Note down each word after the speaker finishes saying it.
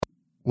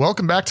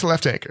Welcome back to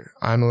Left Anchor.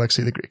 I'm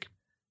Alexei the Greek.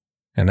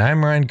 And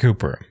I'm Ryan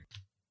Cooper.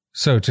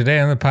 So today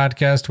on the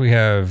podcast, we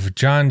have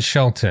John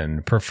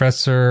Shelton,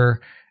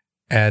 professor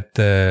at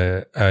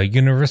the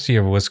University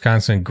of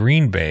Wisconsin,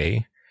 Green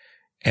Bay,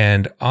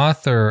 and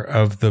author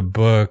of the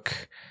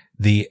book,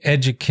 The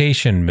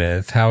Education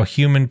Myth, How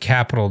Human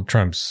Capital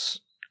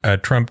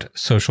Trumped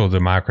Social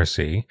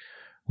Democracy,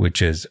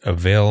 which is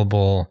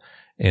available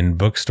in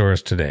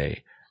bookstores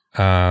today.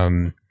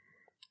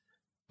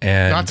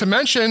 And not to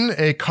mention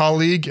a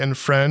colleague and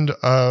friend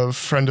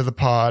of the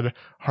pod,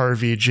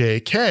 Harvey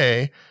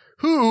J.K.,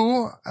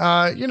 who,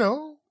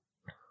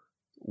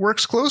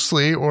 works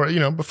closely, or,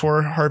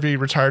 before Harvey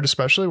retired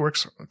especially,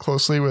 works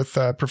closely with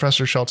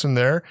Professor Shelton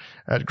there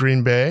at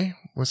Green Bay,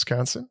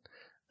 Wisconsin.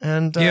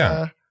 And,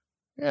 do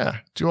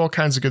all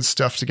kinds of good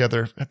stuff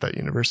together at that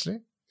university.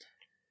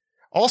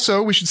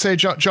 Also, we should say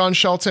John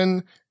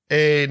Shelton,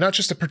 not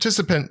just a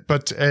participant,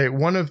 but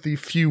one of the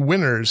few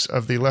winners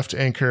of the Left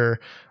Anchor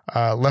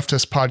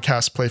Leftist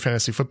Podcast Play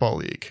Fantasy Football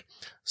League.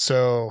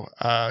 So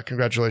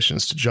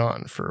congratulations to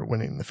John for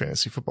winning the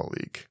Fantasy Football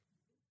League.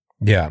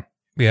 Yeah,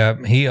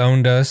 he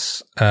owned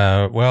us.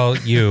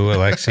 You,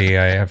 Alexei,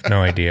 I have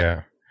no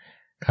idea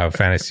how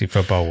fantasy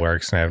football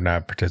works, and I have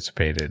not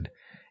participated.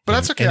 But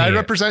that's okay. I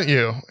represent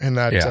you in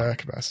that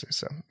capacity,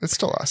 so it's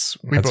still us.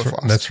 We both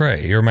lost. That's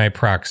right. You're my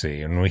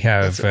proxy, and we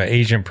have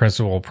agent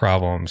principal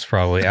problems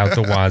probably out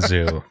the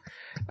wazoo.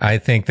 I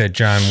think that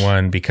John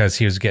won because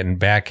he was getting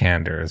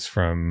backhanders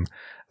from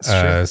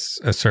a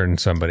certain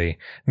somebody.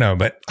 No,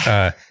 but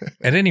at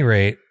any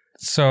rate,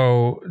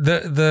 so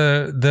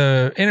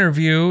the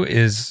interview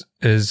is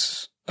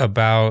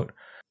about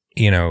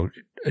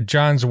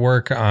John's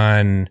work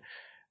on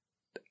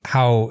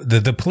how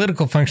the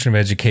political function of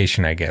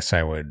education, I guess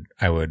I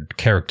would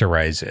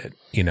characterize it.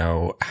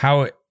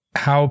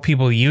 How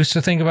people used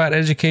to think about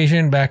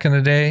education back in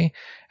the day,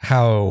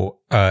 how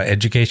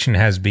education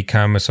has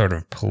become a sort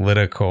of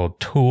political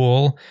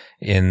tool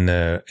in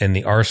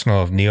the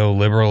arsenal of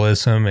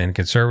neoliberalism and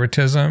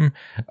conservatism,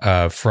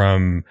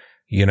 from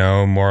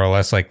more or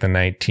less like the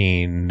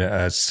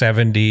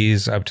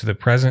 1970s up to the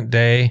present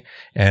day,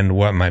 and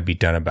what might be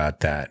done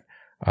about that.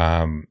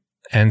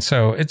 And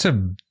so it's a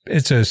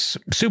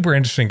super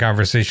interesting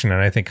conversation,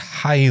 and I think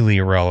highly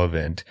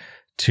relevant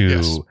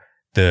to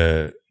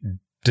the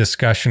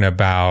discussion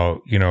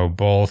about,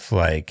 both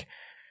like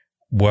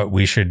what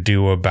we should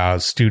do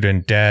about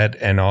student debt,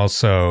 and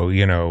also,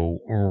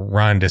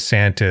 Ron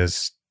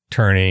DeSantis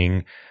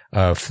turning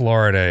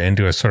Florida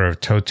into a sort of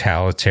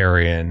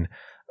totalitarian,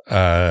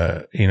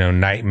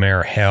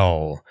 nightmare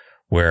hell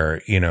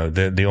where,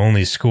 the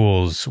only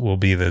schools will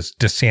be the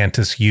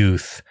DeSantis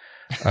youth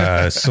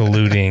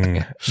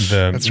saluting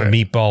the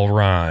Meatball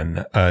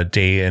Ron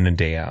day in and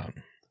day out.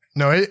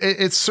 No,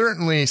 it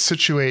certainly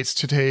situates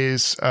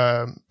today's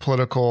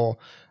political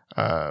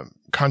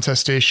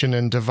contestation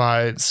and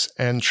divides,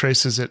 and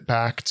traces it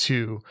back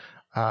to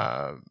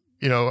all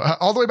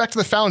the way back to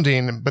the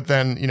founding, but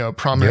then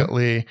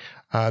prominently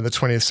the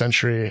 20th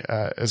century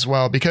as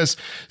well, because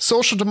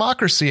social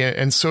democracy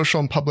and social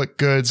and public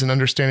goods and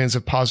understandings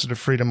of positive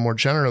freedom more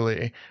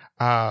generally,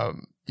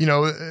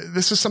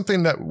 this is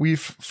something that we've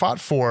fought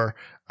for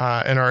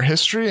in our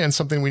history, and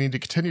something we need to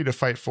continue to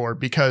fight for,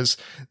 because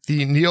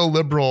the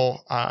neoliberal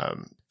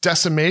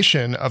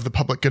decimation of the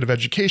public good of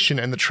education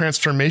and the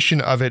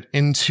transformation of it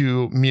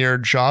into mere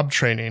job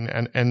training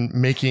and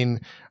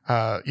making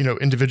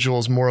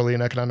individuals morally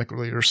and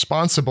economically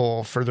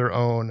responsible for their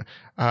own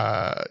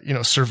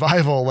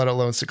survival, let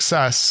alone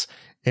success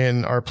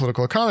in our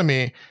political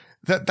economy.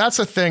 That's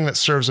a thing that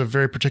serves a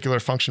very particular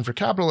function for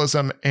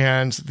capitalism,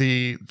 and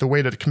the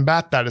way to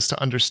combat that is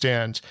to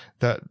understand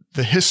the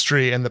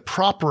history and the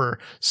proper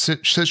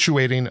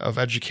situating of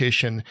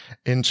education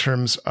in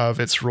terms of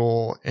its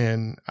role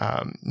in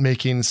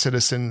making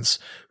citizens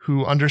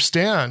who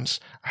understand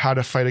how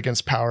to fight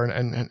against power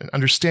and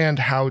understand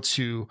how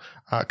to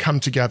come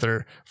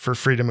together for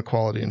freedom,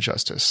 equality, and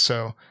justice.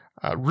 So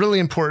really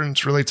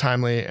important, really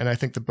timely, and I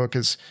think the book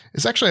is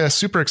actually a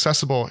super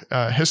accessible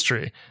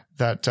history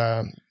that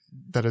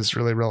is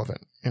really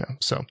relevant,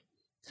 so.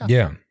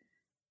 Yeah.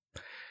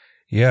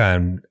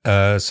 And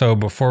so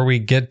before we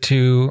get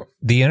to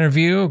the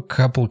interview, a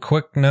couple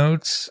quick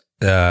notes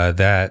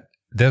that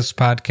this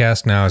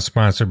podcast now is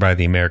sponsored by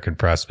the American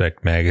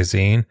Prospect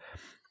magazine.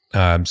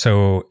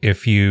 So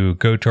if you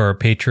go to our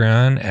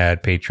Patreon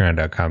at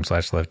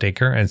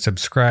patreon.com/leftanchor and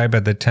subscribe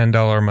at the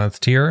 $10 a month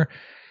tier,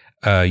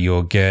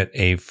 you'll get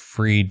a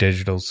free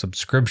digital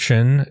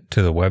subscription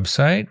to the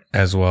website,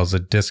 as well as a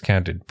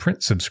discounted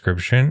print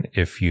subscription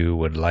if you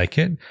would like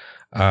it.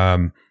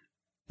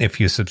 If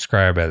you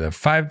subscribe at the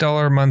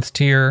 $5 a month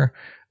tier,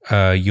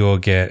 you'll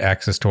get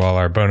access to all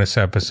our bonus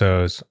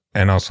episodes.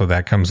 And also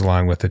that comes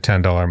along with the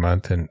 $10 a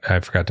month. And I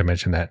forgot to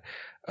mention that.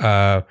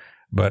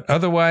 But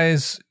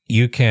otherwise,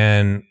 you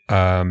can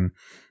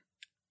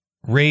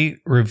rate,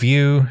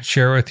 review,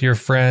 share with your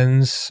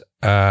friends,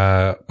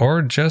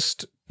 or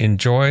just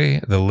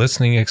enjoy the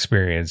listening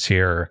experience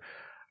here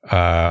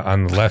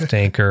on the Left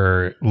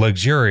Anchor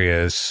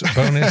luxurious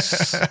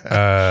bonus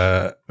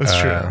That's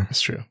true.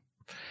 It's true.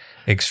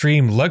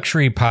 Extreme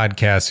luxury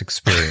podcast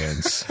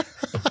experience.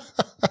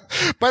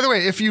 By the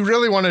way, if you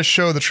really want to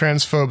show the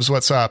transphobes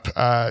what's up,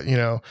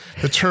 the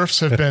TERFs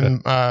have been,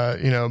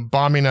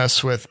 bombing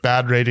us with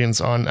bad ratings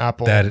on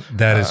Apple.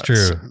 That is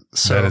true.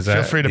 So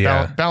feel free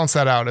to balance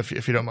that out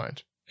if you don't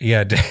mind.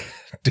 Yeah.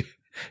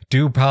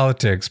 Do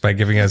politics by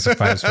giving us a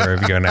 5-star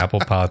review on Apple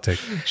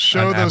Politics.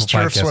 Show those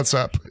TERFs what's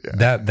up.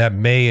 Yeah. That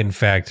may, in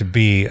fact,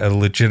 be a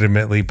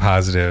legitimately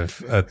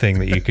positive thing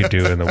that you could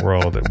do in the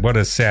world. What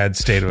a sad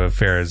state of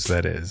affairs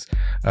that is.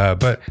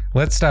 But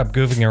let's stop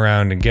goofing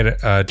around and get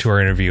to our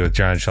interview with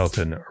John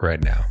Shelton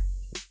right now.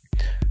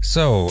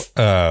 So,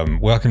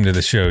 welcome to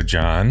the show,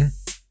 John.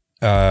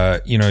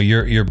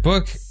 Your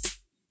book,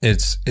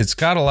 it's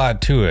got a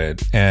lot to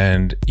it,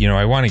 and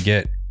I want to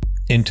get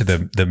into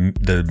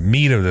the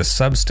meat of the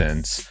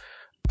substance.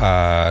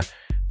 But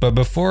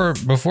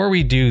before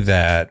we do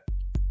that,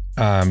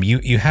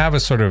 you have a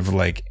sort of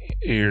like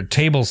your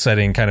table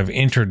setting kind of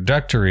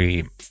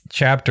introductory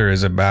chapter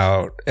is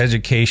about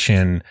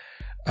education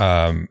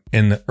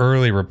in the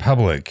early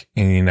republic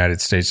in the United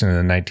States in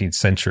the 19th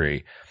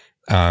century.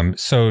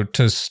 So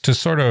to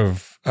sort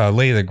of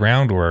lay the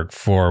groundwork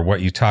for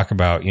what you talk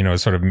about,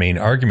 sort of main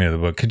argument of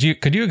the book,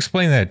 could you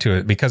explain that to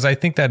it? Because I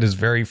think that is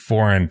very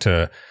foreign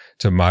to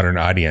modern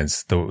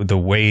audience, the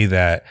way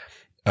that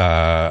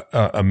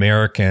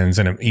Americans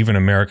and even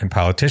American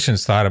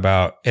politicians thought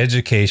about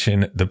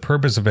education, the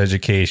purpose of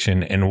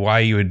education, and why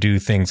you would do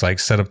things like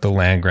set up the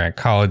land grant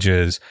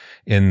colleges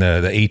in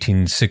the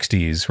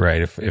 1860s,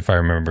 right? If I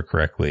remember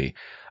correctly.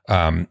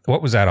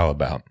 What was that all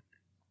about?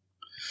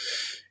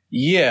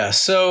 Yeah.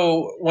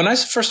 So when I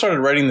first started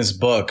writing this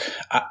book,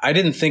 I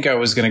didn't think I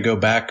was going to go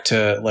back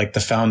to like the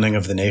founding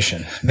of the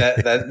nation.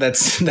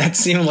 That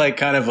seemed like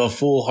kind of a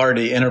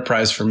foolhardy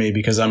enterprise for me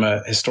because I'm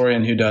a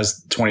historian who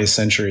does 20th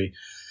century,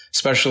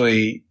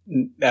 especially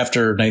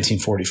after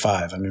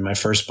 1945. I mean, my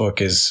first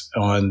book is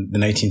on the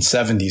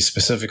 1970s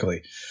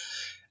specifically.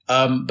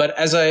 But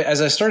as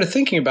I started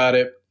thinking about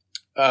it,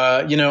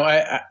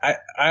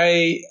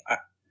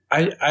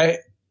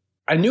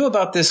 I knew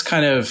about this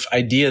kind of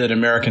idea that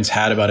Americans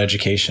had about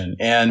education,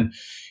 and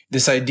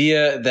this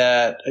idea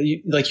that,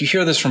 like, you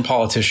hear this from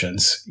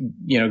politicians,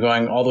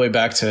 going all the way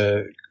back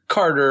to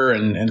Carter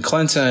and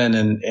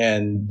Clinton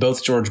and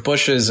both George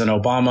Bush's and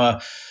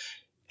Obama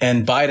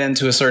and Biden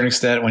to a certain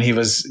extent when he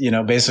was,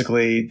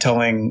 basically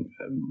telling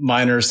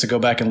minors to go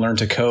back and learn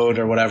to code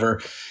or whatever,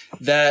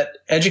 that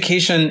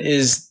education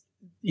is,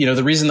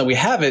 the reason that we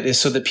have it is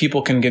so that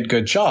people can get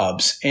good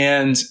jobs.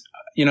 And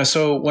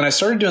so when I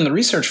started doing the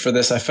research for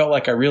this, I felt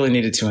like I really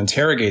needed to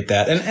interrogate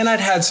that. And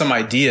I'd had some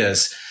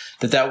ideas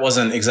that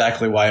wasn't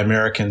exactly why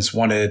Americans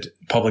wanted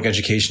public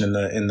education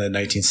in the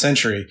 19th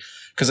century,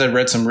 because I'd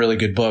read some really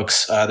good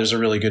books. There's a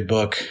really good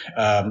book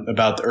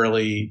about the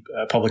early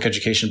public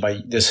education by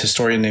this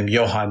historian named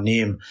Johann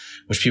Neem,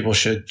 which people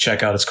should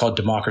check out. It's called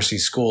Democracy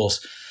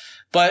Schools.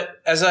 But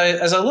as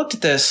I looked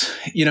at this,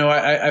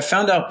 I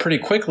found out pretty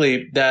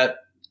quickly that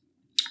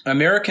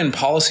American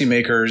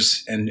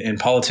policymakers and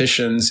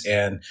politicians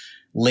and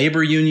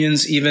labor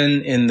unions,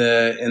 even in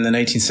the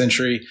 19th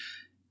century,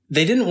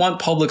 they didn't want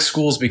public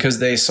schools because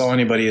they saw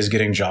anybody as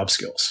getting job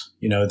skills.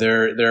 There's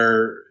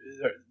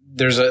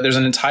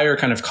an entire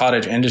kind of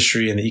cottage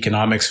industry in the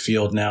economics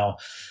field now.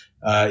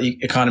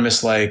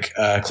 Economists like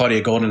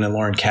Claudia Goldin and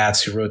Lawrence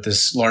Katz, who wrote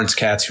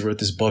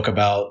this book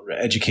about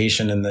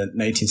education in the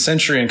 19th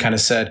century, and kind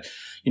of said,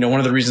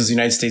 one of the reasons the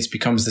United States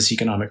becomes this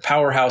economic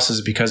powerhouse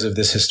is because of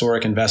this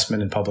historic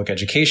investment in public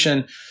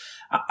education.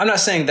 I'm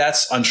not saying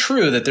that's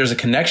untrue, that there's a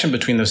connection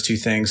between those two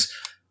things.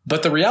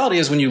 But the reality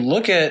is when you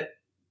look at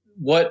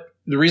what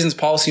the reasons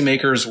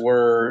policymakers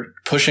were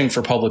pushing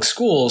for public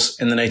schools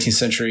in the 19th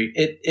century,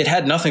 it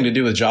had nothing to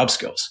do with job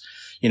skills.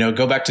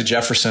 Go back to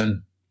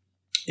Jefferson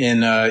in,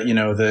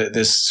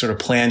 this sort of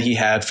plan he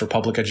had for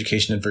public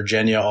education in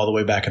Virginia all the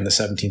way back in the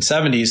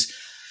 1770s.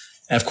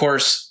 And of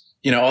course,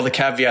 all the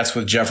caveats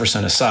with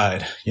Jefferson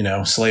aside,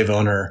 slave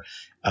owner,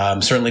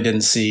 certainly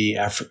didn't see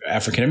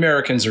African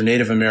Americans or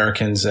Native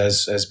Americans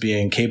as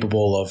being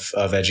capable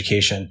of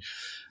education,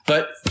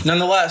 but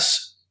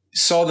nonetheless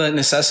saw the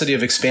necessity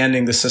of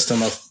expanding the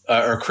system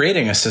or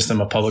creating a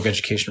system of public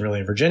education really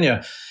in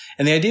Virginia.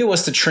 And the idea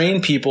was to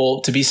train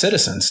people to be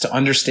citizens, to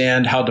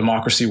understand how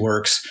democracy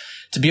works,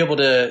 to be able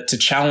to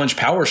challenge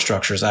power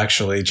structures.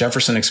 Actually,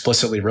 Jefferson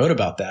explicitly wrote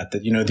about that the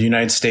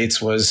United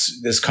States was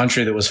this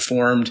country that was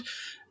formed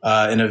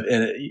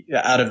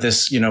out of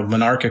this,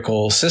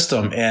 monarchical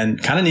system,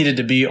 and kind of needed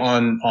to be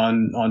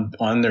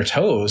on their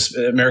toes.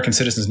 American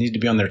citizens needed to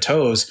be on their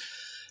toes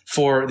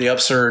for the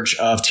upsurge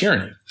of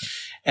tyranny.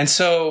 And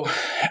so,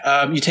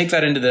 you take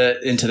that into the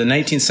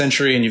 19th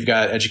century, and you've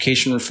got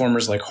education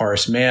reformers like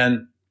Horace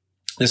Mann,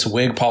 this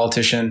Whig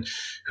politician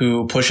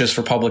who pushes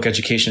for public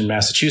education in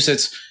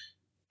Massachusetts.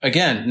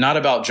 Again, not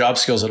about job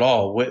skills at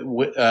all.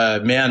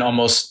 Mann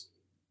almost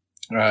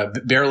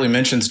barely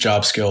mentions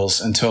job skills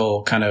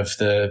until kind of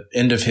the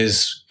end of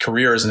his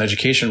career as an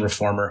education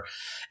reformer.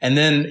 And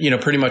then,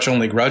 pretty much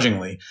only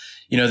grudgingly.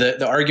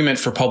 The argument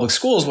for public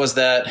schools was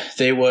that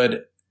they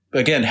would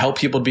again, help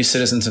people be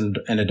citizens in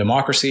a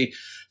democracy.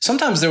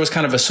 Sometimes there was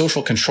kind of a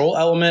social control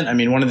element. I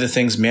mean, one of the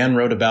things Mann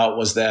wrote about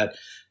was that,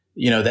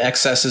 the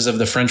excesses of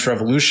the French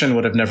Revolution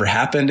would have never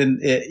happened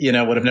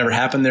would have never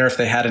happened there if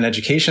they had an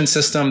education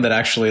system that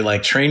actually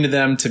like trained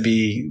them to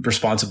be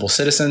responsible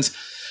citizens.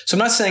 So I'm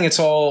not saying it's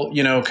all,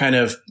 kind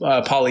of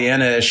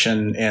Pollyanna-ish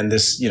and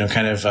this,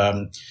 kind of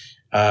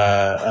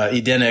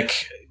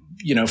Edenic,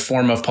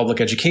 form of public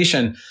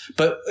education.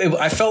 But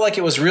I felt like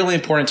it was really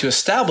important to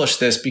establish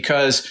this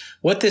because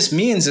what this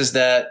means is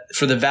that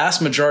for the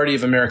vast majority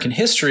of American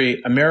history,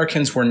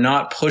 Americans were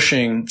not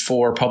pushing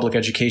for public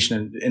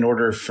education in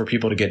order for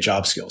people to get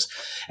job skills.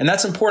 And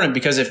that's important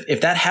because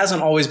if that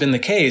hasn't always been the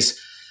case,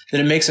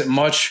 then it makes it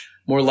much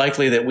more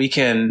likely that we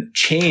can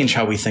change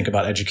how we think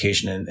about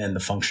education and the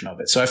function of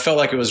it. So I felt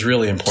like it was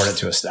really important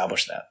to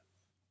establish that.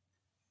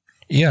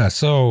 Yeah.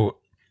 So,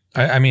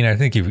 I mean, I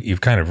think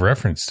you've kind of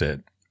referenced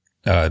it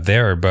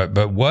there,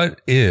 but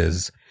what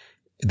is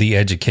the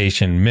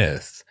education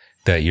myth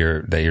that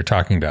you're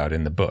talking about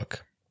in the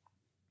book?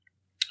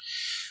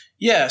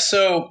 Yeah.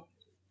 So,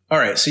 all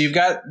right. So you've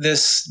got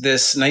this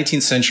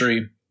 19th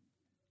century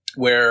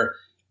where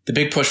the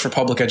big push for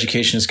public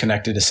education is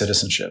connected to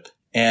citizenship.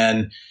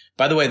 And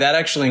by the way, that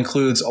actually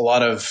includes a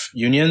lot of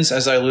unions,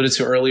 as I alluded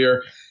to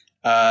earlier.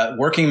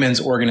 Working men's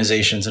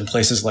organizations in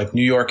places like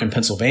New York and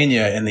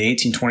Pennsylvania in the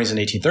 1820s and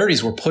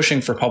 1830s were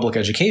pushing for public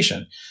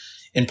education,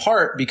 in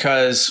part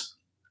because,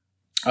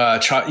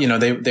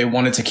 they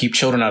wanted to keep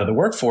children out of the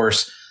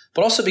workforce,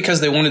 but also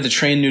because they wanted to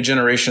train new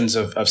generations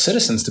of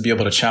citizens to be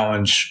able to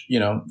challenge,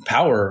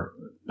 power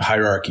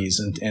hierarchies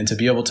and to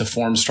be able to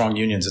form strong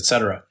unions, et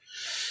cetera.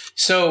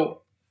 So,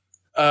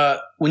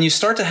 when you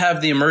start to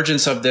have the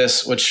emergence of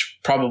this, which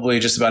probably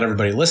just about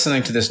everybody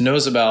listening to this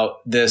knows about,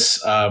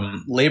 this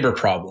labor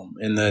problem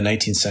in the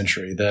 19th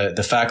century,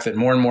 the fact that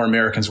more and more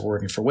Americans were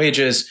working for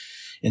wages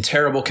in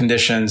terrible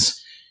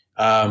conditions,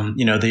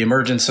 the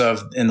emergence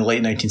of, in the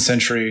late 19th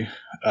century,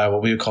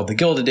 what we would call the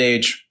Gilded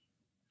Age.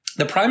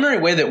 The primary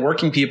way that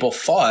working people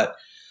fought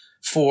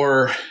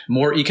for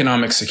more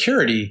economic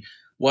security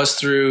was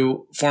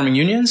through forming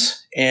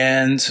unions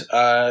and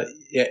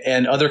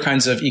other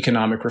kinds of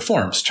economic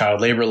reforms,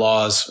 child labor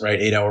laws, right,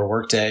 8-hour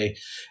workday,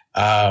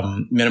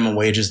 minimum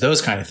wages,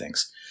 those kind of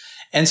things.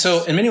 And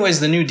so in many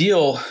ways, the New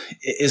Deal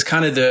is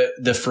kind of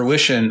the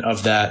fruition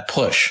of that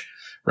push,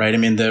 right? I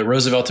mean, the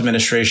Roosevelt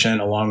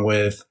administration, along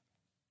with,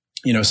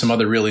 some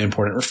other really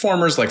important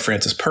reformers like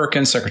Francis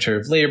Perkins, Secretary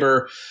of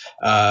Labor,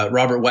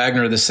 Robert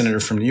Wagner, the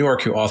senator from New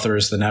York who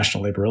authors the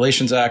National Labor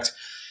Relations Act.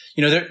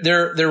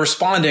 They're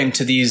responding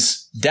to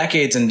these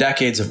decades and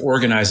decades of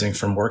organizing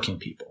from working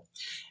people.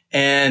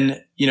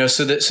 And,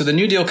 so the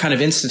New Deal kind of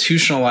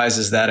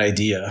institutionalizes that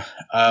idea.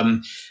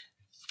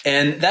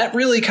 And that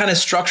really kind of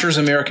structures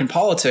American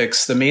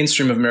politics, the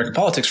mainstream of American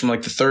politics from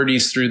like the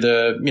 30s through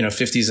the,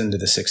 50s into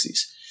the 60s.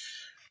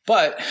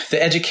 But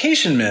the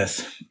education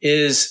myth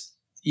is,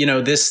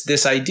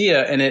 this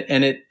idea, and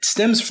it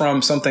stems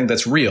from something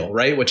that's real,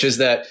 right? Which is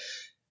that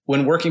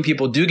when working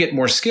people do get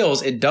more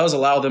skills, it does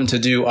allow them to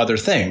do other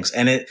things.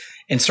 And it,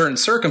 in certain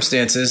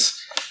circumstances,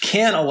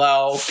 can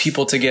allow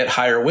people to get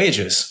higher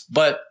wages.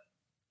 But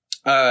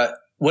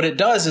what it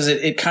does is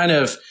it kind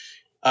of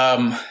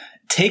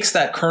takes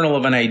that kernel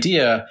of an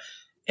idea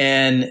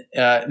and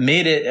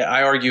made it,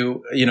 I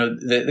argue,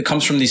 that it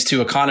comes from these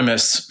two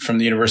economists from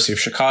the University of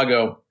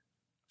Chicago,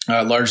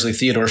 largely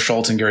Theodore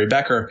Schultz and Gary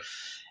Becker,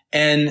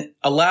 and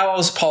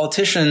allows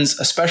politicians,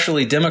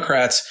 especially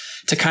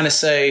Democrats, to kind of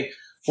say,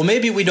 well,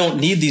 maybe we don't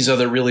need these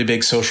other really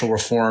big social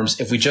reforms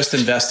if we just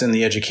invest in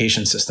the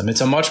education system.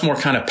 It's a much more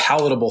kind of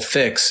palatable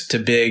fix to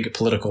big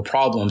political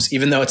problems,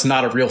 even though it's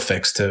not a real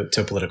fix to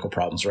political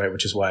problems, right?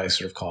 Which is why I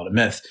sort of call it a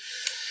myth.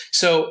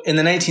 So in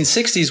the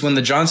 1960s, when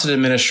the Johnson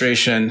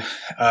administration,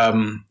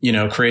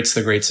 creates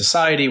the Great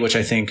Society, which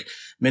I think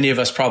many of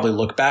us probably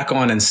look back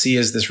on and see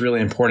as this really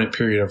important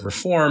period of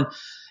reform.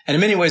 And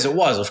in many ways it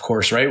was, of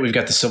course, right? We've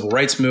got the Civil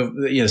Rights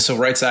the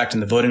Civil Rights Act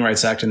and the Voting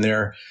Rights Act in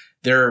there.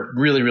 They're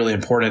really, really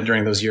important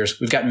during those years.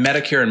 We've got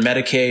Medicare and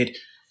Medicaid,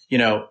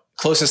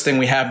 closest thing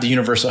we have to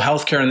universal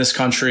health care in this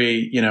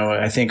country.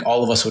 I think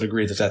all of us would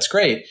agree that that's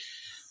great.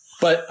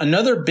 But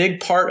another big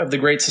part of the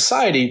Great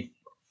Society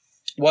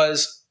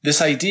was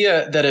this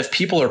idea that if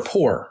people are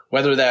poor,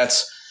 whether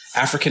that's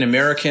African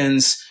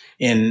Americans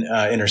in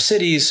inner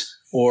cities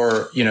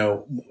or,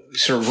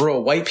 sort of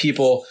rural white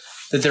people,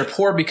 that they're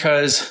poor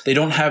because they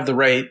don't have the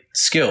right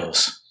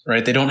skills,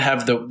 right? They don't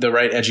have the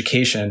right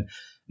education.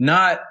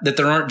 Not that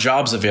there aren't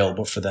jobs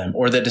available for them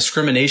or that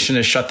discrimination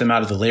has shut them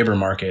out of the labor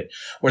market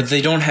or that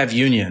they don't have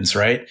unions,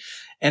 right?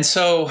 And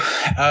so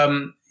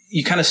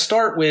you kind of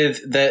start with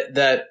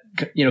that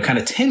kind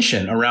of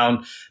tension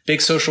around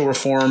big social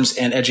reforms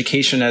and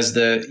education as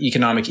the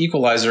economic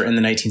equalizer in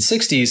the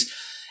 1960s.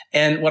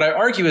 And what I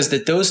argue is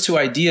that those two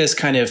ideas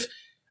kind of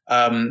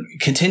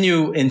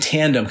continue in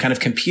tandem, kind of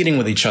competing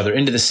with each other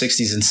into the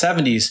 60s and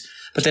 70s,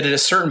 but that at a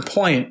certain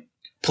point,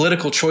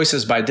 political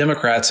choices by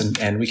Democrats,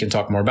 and we can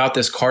talk more about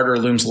this, Carter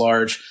looms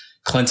large,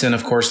 Clinton,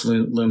 of course,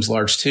 looms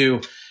large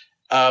too,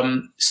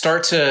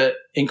 start to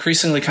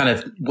increasingly kind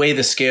of weigh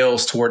the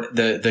scales toward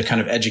the kind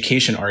of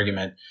education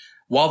argument,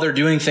 while they're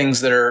doing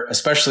things that are,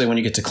 especially when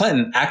you get to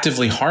Clinton,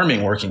 actively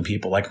harming working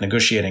people, like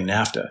negotiating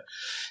NAFTA.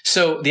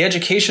 So the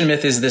education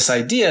myth is this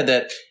idea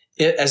that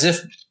as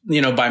if,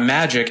 by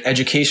magic,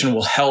 education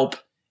will help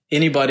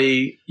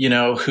anybody,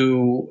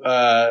 who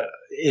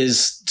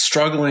is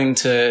struggling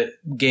to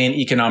gain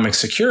economic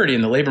security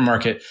in the labor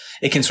market.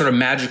 It can sort of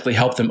magically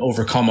help them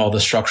overcome all the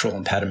structural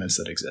impediments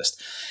that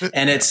exist.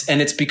 And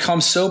it's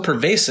become so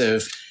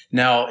pervasive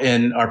now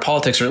in our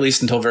politics, or at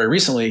least until very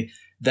recently,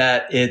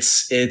 that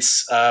it's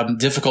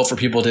difficult for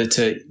people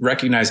to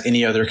recognize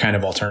any other kind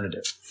of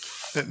alternative.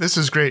 This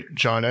is great,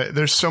 John.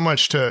 There's so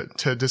much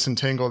to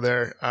disentangle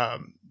there.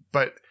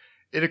 But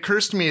it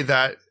occurs to me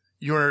that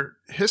your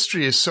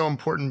history is so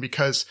important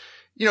because,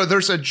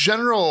 there's a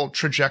general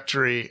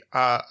trajectory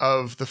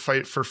of the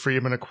fight for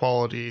freedom and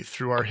equality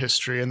through our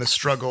history and the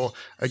struggle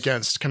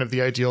against kind of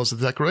the ideals of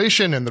the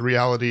Declaration and the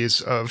realities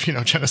of,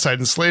 genocide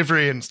and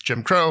slavery and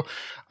Jim Crow.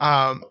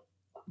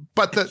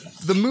 But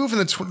the move in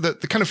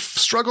the kind of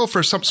struggle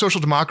for some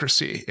social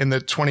democracy in the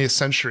 20th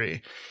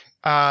century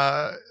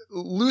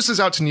loses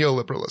out to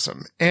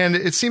neoliberalism. And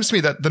it seems to me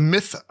that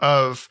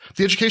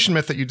the education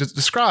myth that you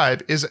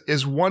describe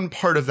is one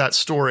part of that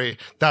story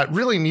that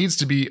really needs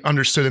to be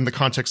understood in the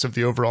context of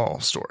the overall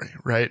story,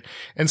 right?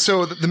 And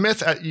so the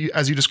myth,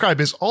 as you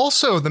describe, is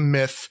also the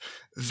myth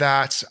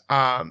that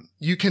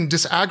you can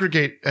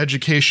disaggregate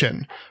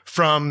education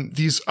from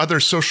these other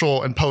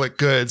social and public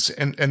goods,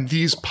 and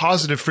these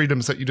positive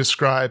freedoms that you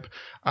describe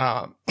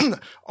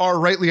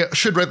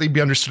should rightly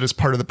be understood as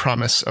part of the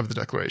promise of the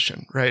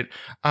Declaration, right?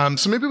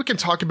 So maybe we can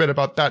talk a bit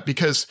about that,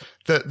 because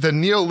the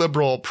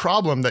neoliberal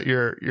problem that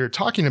you're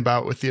talking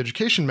about with the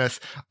education myth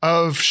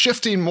of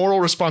shifting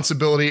moral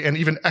responsibility and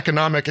even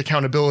economic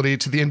accountability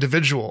to the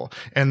individual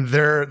and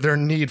their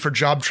need for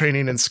job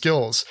training and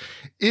skills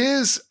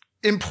is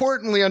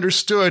importantly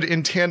understood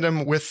in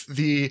tandem with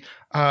the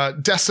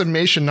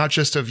decimation, not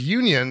just of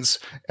unions,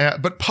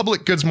 but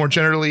public goods more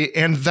generally,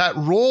 and that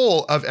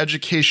role of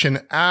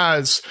education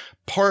as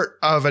part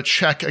of a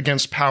check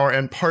against power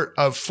and part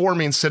of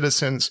forming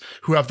citizens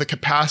who have the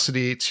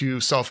capacity to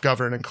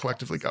self-govern and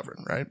collectively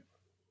govern, right?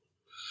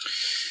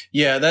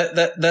 Yeah,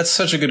 that's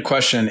such a good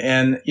question.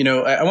 And,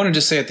 I want to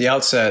just say at the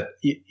outset,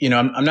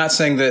 I'm not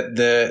saying that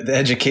the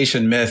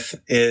education myth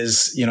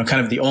is, kind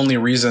of the only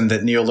reason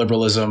that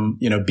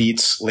neoliberalism,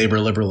 beats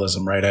labor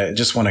liberalism, right? I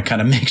just want to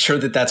kind of make sure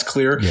that that's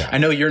clear. Yeah. I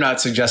know you're not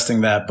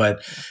suggesting that,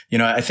 but,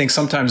 I think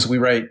sometimes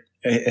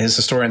as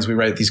historians, we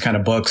write these kind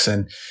of books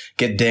and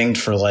get dinged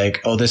for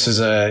like, oh, this is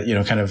a,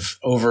 kind of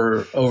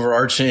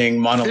overarching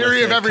monolithic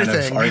theory of everything.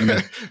 Kind of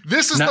argument.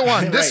 This is the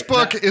one. This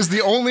book is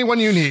the only one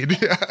you need.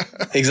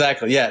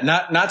 Exactly. Yeah.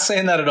 Not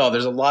saying that at all.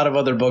 There's a lot of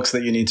other books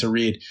that you need to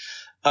read.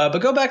 But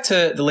go back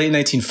to the late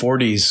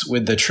 1940s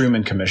with the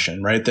Truman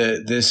Commission, right?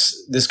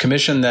 This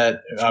commission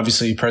that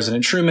obviously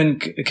President Truman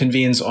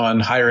convenes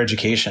on higher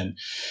education.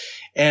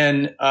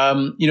 And,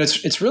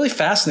 it's really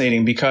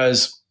fascinating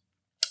because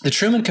the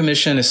Truman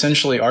Commission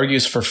essentially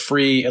argues for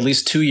at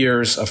least 2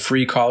 years of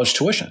free college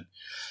tuition.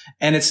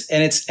 And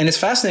it's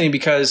fascinating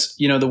because,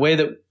 the way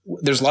that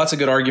there's lots of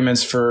good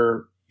arguments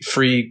for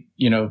free,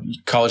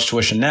 college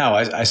tuition now,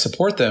 I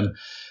support them.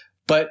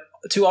 But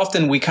too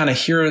often we kind of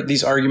hear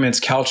these arguments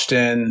couched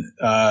in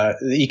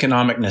the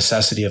economic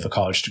necessity of a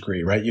college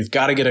degree, right? You've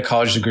got to get a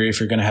college degree if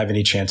you're going to have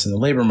any chance in the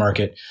labor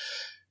market.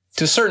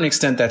 To a certain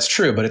extent, that's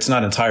true, but it's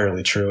not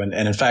entirely true. And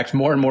in fact,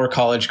 more and more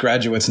college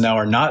graduates now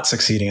are not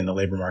succeeding in the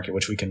labor market,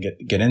 which we can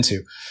get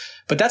into.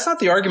 But that's not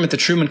the argument the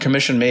Truman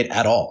Commission made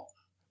at all.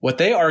 What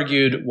they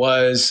argued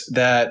was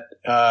that,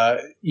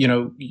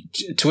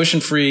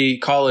 tuition-free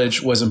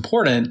college was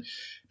important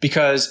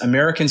because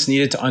Americans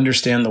needed to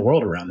understand the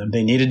world around them.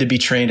 They needed to be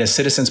trained as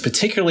citizens,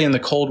 particularly in the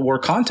Cold War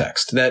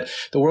context, that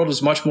the world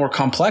was much more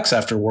complex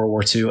after World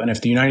War II. And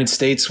if the United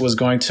States was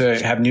going to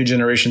have new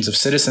generations of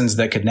citizens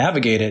that could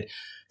navigate it,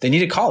 they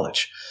needed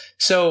college.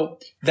 So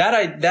that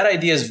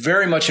idea is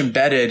very much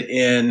embedded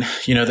in,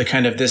 the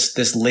kind of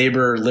this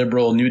labor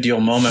liberal New Deal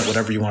moment,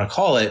 whatever you want to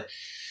call it.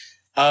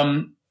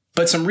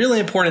 But some really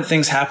important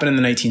things happened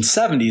in the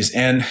 1970s.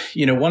 And,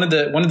 one of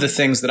the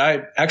things that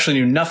I actually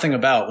knew nothing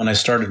about when I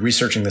started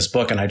researching this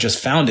book, and I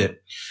just found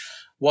it,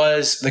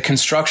 was the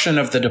construction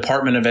of the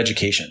Department of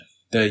Education,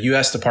 the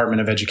U.S.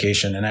 Department of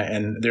Education.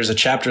 And there's a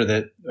chapter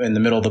that in the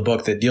middle of the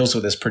book that deals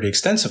with this pretty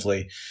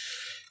extensively.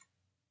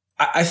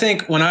 I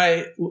think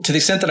to the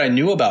extent that I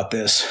knew about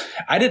this,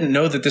 I didn't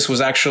know that this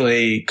was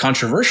actually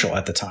controversial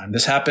at the time.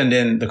 This happened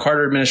in the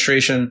Carter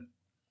administration.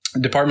 The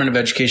Department of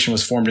Education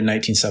was formed in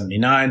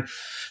 1979.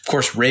 Of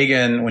course,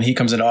 Reagan, when he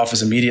comes into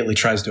office, immediately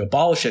tries to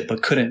abolish it,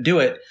 but couldn't do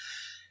it.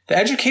 The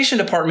Education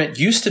Department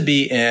used to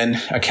be in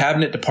a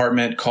cabinet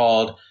department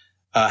called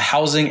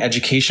Housing,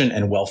 Education,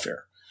 and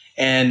Welfare.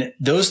 And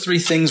those three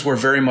things were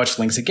very much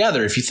linked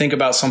together. If you think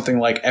about something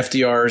like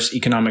FDR's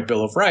Economic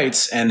Bill of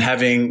Rights and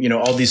having,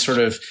 all these sort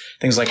of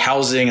things like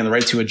housing and the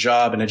right to a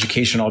job and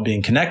education all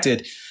being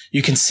connected,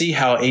 you can see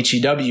how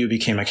HEW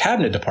became a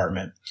cabinet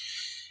department.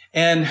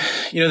 And,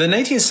 the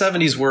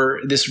 1970s were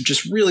this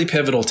just really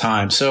pivotal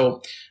time.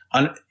 So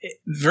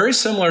very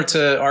similar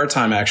to our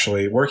time,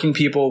 actually, working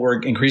people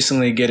were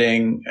increasingly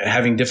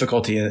having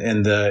difficulty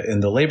in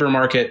the labor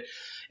market.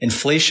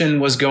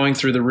 Inflation was going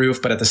through the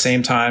roof, but at the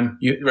same time,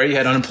 you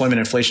had unemployment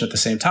and inflation at the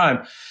same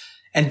time.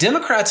 And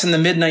Democrats in the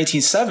mid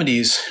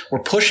 1970s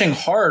were pushing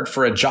hard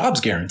for a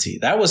jobs guarantee.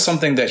 That was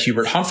something that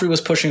Hubert Humphrey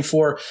was pushing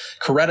for.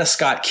 Coretta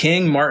Scott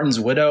King, Martin's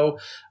widow,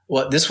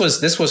 well, this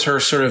was her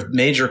sort of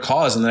major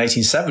cause in the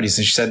 1970s.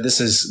 And she said, this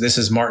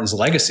is Martin's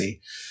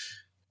legacy.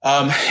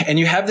 And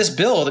you have this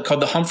bill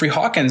called the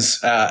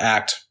Humphrey-Hawkins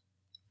Act,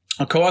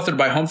 co-authored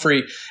by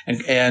Humphrey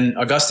and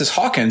Augustus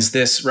Hawkins,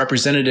 this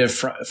representative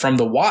from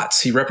the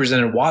Watts. He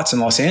represented Watts in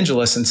Los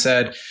Angeles and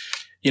said,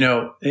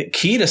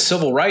 key to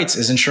civil rights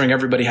is ensuring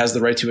everybody has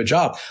the right to a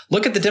job.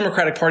 Look at the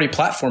Democratic Party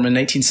platform in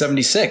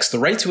 1976. The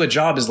right to a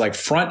job is like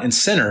front and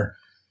center.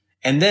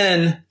 And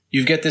then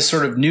you get this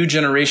sort of new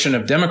generation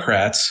of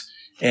Democrats.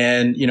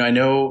 And, I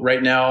know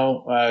right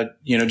now,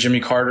 Jimmy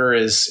Carter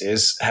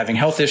is having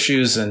health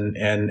issues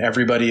and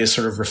everybody is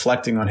sort of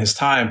reflecting on his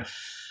time.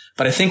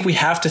 But I think we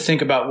have to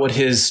think about what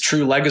his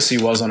true legacy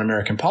was on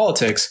American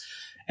politics.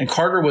 And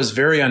Carter was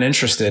very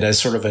uninterested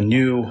as sort of a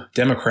new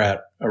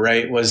Democrat,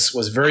 right?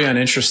 Was very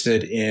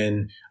uninterested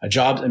in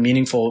a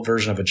meaningful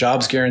version of a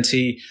jobs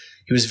guarantee.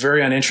 He was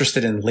very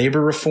uninterested in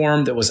labor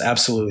reform that was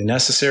absolutely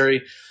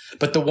necessary.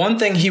 But the one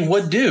thing he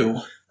would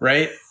do,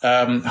 right?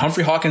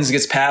 Humphrey Hawkins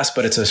gets passed,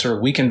 but it's a sort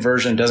of weakened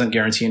version, doesn't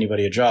guarantee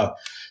anybody a job.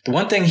 The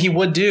one thing he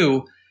would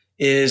do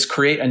is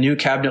create a new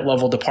cabinet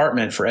level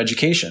department for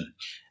education.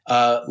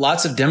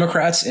 Lots of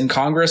Democrats in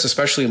Congress,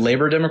 especially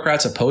labor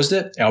Democrats, opposed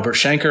it. Albert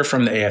Shanker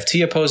from the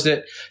AFT opposed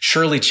it.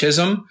 Shirley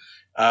Chisholm,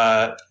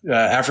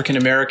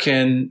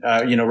 African-American,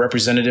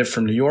 representative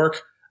from New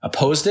York,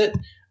 opposed it.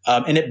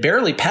 And it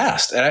barely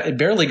passed. It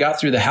barely got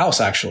through the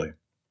House, actually.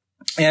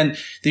 And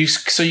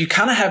so you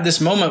kind of have this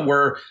moment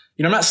where,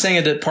 I'm not saying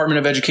a Department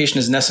of Education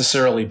is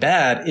necessarily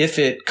bad if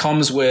it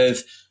comes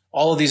with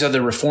all of these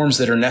other reforms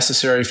that are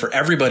necessary for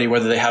everybody,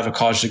 whether they have a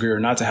college degree or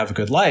not, to have a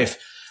good life.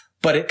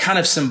 But it kind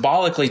of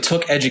symbolically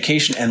took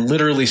education and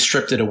literally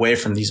stripped it away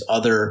from these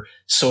other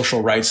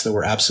social rights that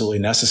were absolutely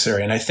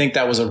necessary. And I think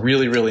that was a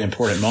really, really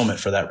important moment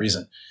for that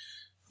reason.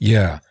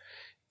 Yeah.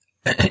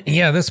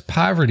 Yeah. This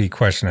poverty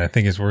question, I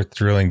think, is worth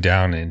drilling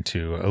down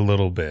into a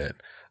little bit.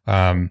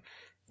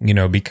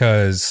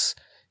 Because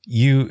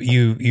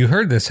you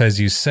heard this, as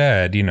you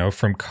said,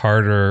 from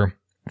Carter,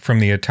 from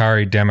the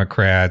Atari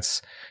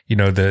Democrats,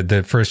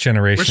 the first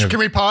generation. Can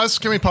we pause?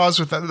 Can we pause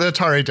with that? The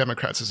Atari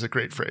Democrats is a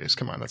great phrase.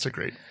 Come on. That's a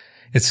great.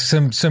 It's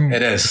some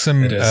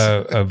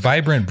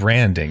vibrant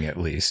branding, at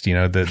least.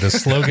 The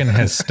slogan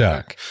has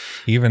stuck,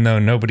 even though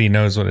nobody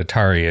knows what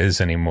Atari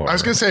is anymore. I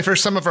was going to say, for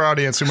some of our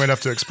audience, we might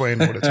have to explain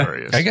what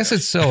Atari is. I guess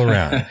it's still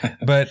around,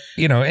 but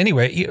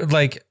anyway,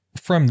 like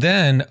from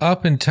then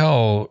up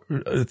until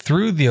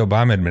through the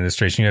Obama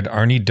administration, you had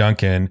Arne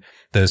Duncan,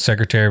 the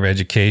Secretary of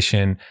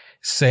Education,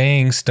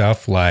 saying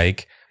stuff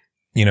like,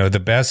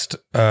 the best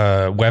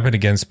weapon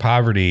against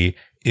poverty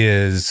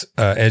is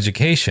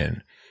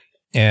education.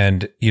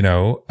 And,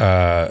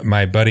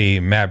 my buddy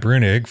Matt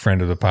Brunig,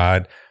 friend of the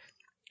pod,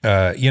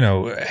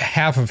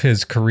 half of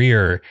his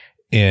career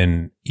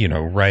in,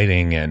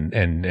 writing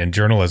and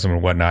journalism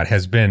and whatnot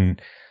has been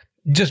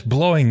just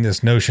blowing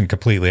this notion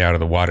completely out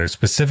of the water,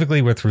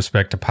 specifically with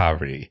respect to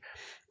poverty.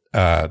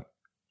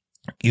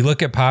 You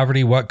look at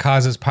poverty, what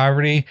causes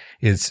poverty?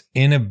 It's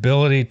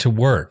inability to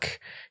work.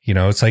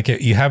 It's like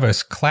you have a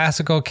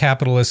classical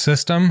capitalist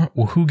system.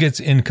 Well, who gets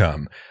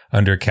income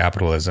under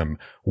capitalism?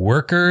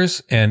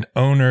 Workers and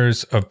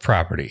owners of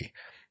property.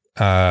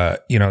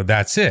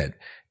 That's it.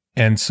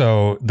 And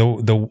so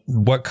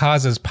what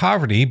causes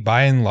poverty,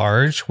 by and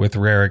large, with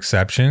rare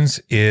exceptions,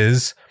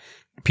 is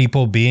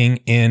people being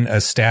in a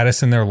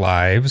status in their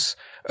lives,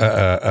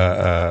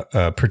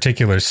 a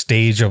particular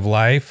stage of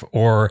life,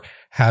 or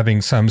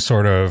having some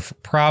sort of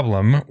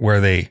problem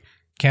where they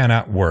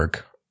cannot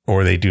work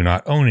or they do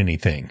not own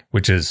anything,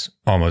 which is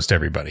almost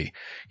everybody.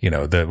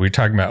 We're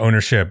talking about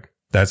ownership.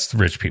 That's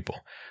rich people.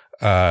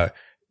 The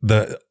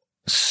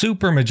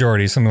super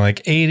majority, something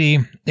like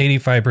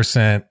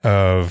 85%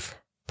 of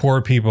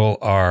poor people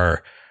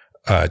are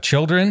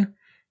children,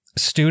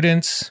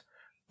 students,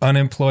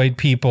 unemployed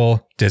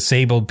people,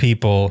 disabled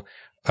people,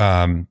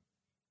 and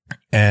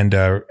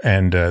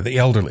the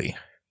elderly.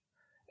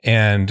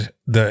 And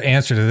the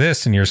answer to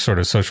this in your sort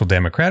of social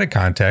democratic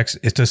context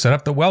is to set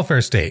up the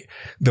welfare state.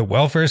 The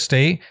welfare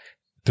state,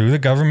 through the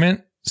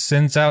government,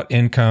 sends out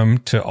income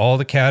to all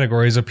the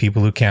categories of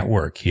people who can't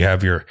work. You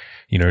have your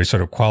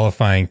sort of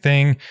qualifying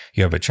thing.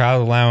 You have a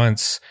child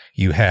allowance.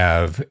 You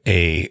have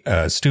a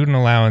student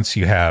allowance.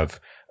 You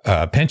have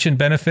pension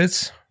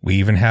benefits. We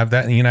even have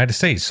that in the United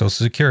States, Social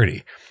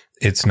Security.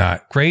 It's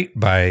not great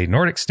by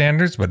Nordic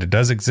standards, but it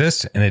does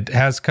exist, and it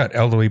has cut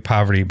elderly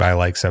poverty by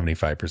like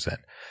 75%.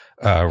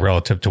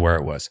 Relative to where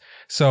it was.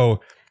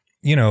 So,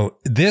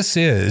 this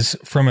is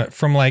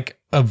from like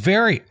a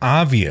very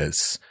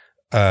obvious,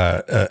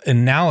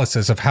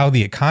 analysis of how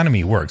the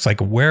economy works. Like,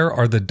 where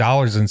are the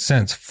dollars and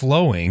cents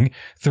flowing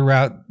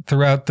throughout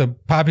the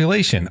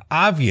population?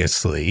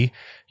 Obviously,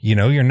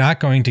 you're not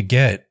going to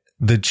get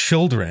the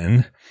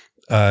children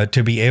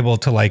to be able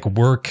to like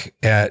work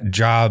at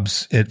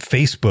jobs at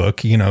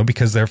Facebook,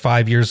 because they're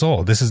 5 years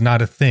old. This is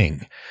not a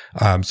thing.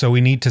 So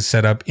we need to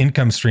set up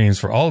income streams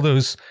for all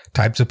those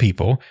types of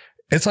people.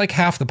 It's like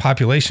half the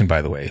population,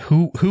 by the way,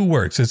 who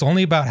works. It's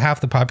only about half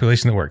the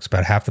population that works.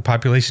 About half the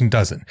population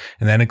doesn't.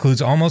 And that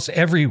includes almost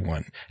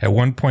everyone at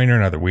one point or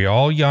another. We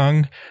all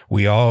young.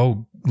 We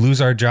all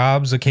lose our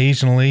jobs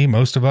occasionally.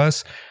 Most of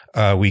us.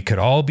 We could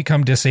all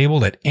become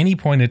disabled at any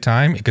point in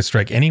time. It could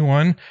strike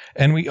anyone,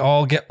 and we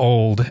all get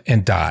old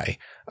and die.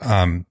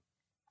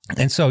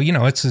 And so,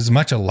 it's as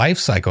much a life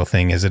cycle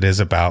thing as it is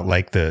about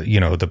like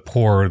the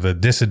poor, the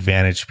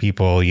disadvantaged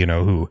people,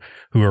 who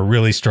are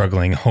really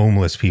struggling,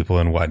 homeless people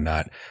and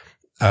whatnot.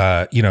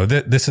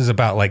 This is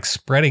about like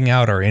spreading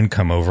out our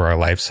income over our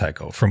life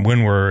cycle from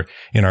when we're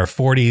in our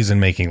 40s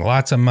and making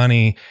lots of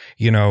money,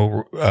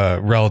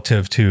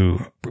 relative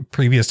to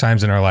previous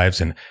times in our lives,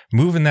 and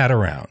moving that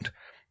around,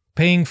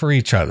 paying for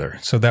each other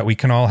so that we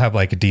can all have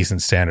like a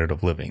decent standard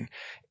of living.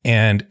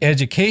 And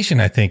education,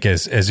 I think,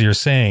 as you're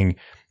saying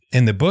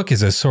in the book,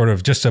 is a sort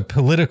of just a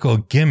political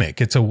gimmick.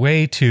 It's a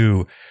way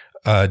to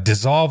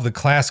dissolve the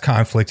class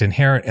conflict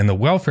inherent in the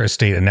welfare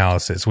state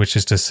analysis, which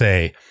is to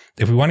say,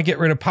 if we want to get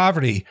rid of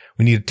poverty,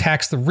 we need to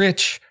tax the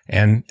rich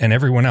and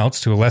everyone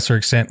else to a lesser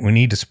extent. We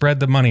need to spread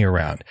the money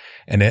around.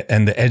 And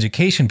the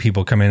education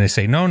people come in and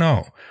say,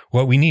 no.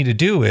 What we need to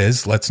do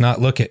is, let's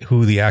not look at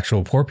who the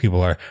actual poor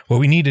people are. What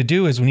we need to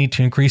do is we need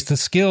to increase the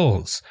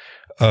skills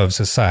of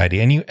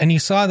society. And you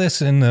saw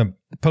this in the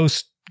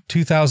post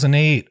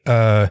 2008,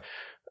 the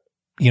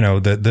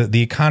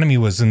economy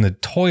was in the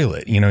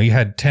toilet. You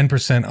had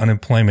 10%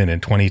 unemployment in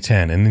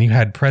 2010. And then you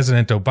had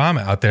President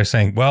Obama out there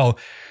saying, well,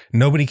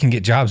 nobody can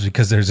get jobs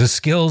because there's a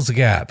skills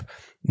gap.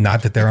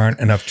 Not that there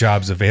aren't enough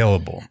jobs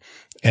available.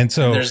 And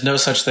there's no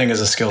such thing as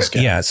a skills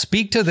gap. Yeah.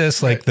 Speak to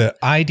this, like the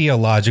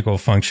ideological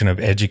function of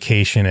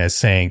education as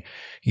saying,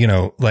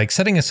 like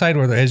setting aside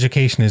whether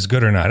education is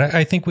good or not.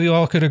 I think we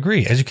all could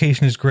agree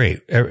education is great.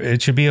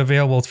 It should be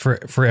available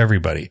for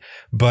everybody.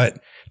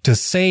 But to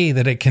say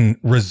that it can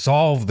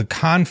resolve the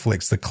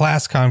conflicts, the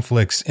class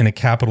conflicts in a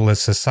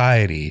capitalist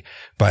society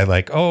by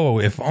like, oh,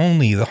 if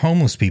only the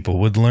homeless people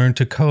would learn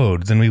to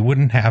code, then we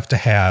wouldn't have to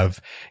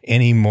have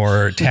any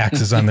more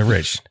taxes on the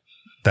rich.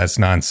 That's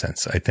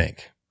nonsense, I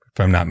think, if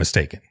I'm not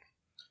mistaken.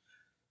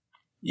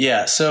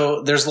 Yeah.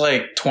 So there's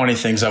like 20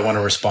 things I want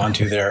to respond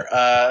to there.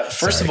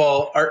 First of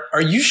all,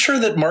 are you sure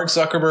that Mark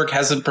Zuckerberg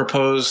hasn't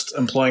proposed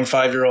employing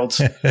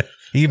 5-year-olds?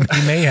 He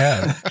may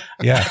have.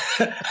 Yeah.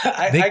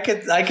 I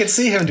could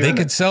see him doing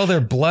They could sell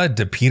their blood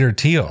to Peter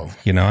Thiel.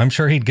 I'm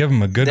sure he'd give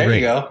him a good rate. There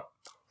you go.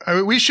 I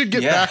mean, we should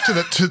get back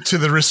to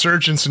the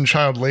resurgence in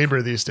child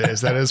labor these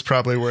days. That is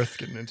probably worth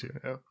getting into.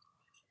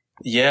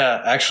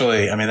 Yeah,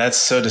 actually, I mean, that's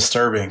so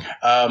disturbing.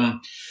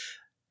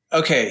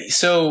 Okay,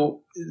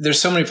 so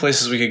there's so many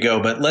places we could go,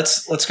 but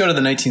let's go to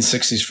the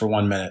 1960s for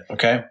 1 minute,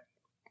 okay?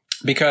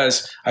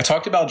 Because I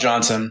talked about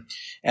Johnson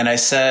and I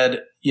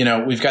said,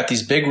 we've got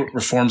these big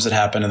reforms that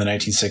happened in the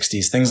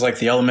 1960s, things like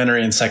the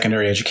Elementary and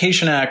Secondary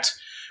Education Act,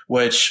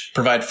 which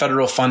provide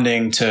federal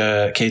funding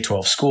to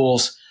K-12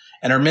 schools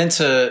and are meant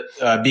to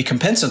be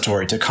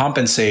compensatory, to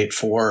compensate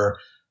for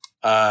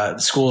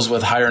schools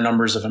with higher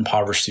numbers of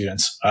impoverished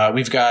students.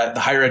 We've got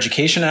the Higher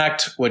Education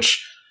Act,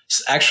 which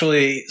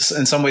actually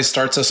in some ways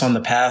starts us on the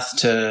path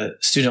to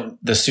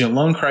the student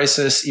loan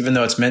crisis, even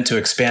though it's meant to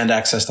expand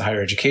access to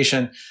higher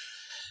education.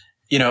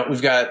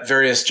 We've got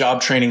various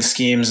job training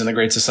schemes in the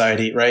Great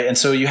Society, right? And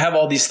so you have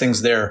all these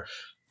things there.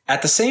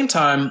 At the same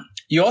time,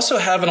 you also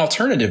have an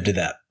alternative to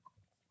that,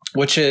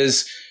 which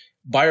is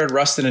Bayard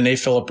Rustin and A.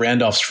 Philip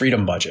Randolph's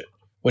Freedom Budget,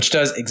 which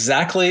does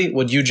exactly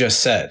what you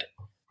just said,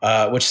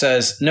 which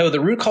says, no, the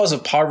root cause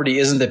of poverty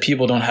isn't that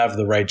people don't have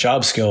the right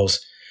job skills.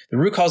 The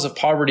root cause of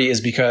poverty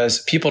is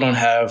because people don't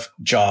have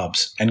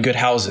jobs and good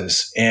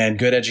houses and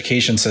good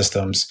education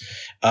systems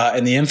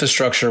and the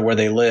infrastructure where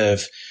they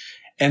live.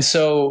 And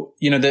so,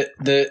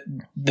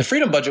 the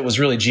Freedom Budget was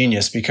really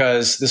genius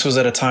because this was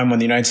at a time when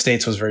the United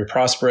States was very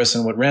prosperous.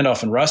 And what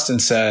Randolph and Rustin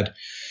said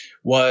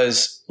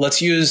was,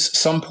 let's use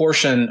some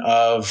portion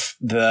of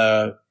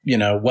the,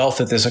 wealth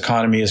that this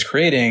economy is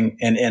creating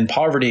and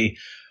poverty,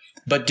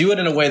 but do it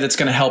in a way that's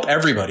going to help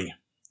everybody.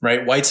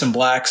 Right? Whites and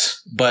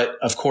blacks. But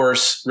of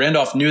course,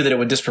 Randolph knew that it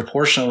would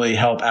disproportionately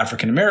help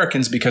African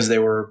Americans because they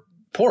were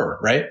poorer.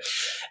 Right?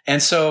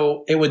 And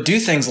so it would do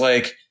things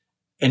like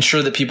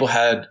ensure that people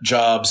had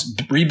jobs,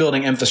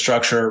 rebuilding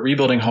infrastructure,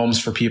 rebuilding homes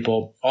for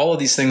people, all of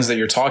these things that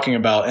you're talking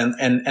about,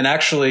 and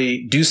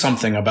actually do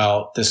something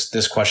about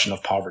this question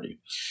of poverty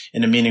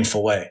in a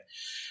meaningful way.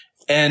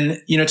 And,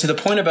 to the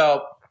point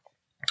about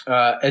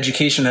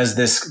education as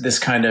this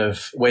kind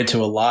of way to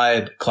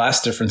elide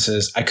class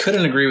differences, I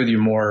couldn't agree with you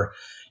more.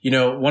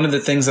 One of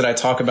the things that I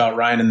talk about,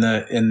 Ryan, in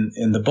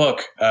the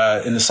book,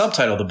 in the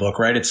subtitle of the book,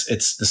 right?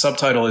 It's the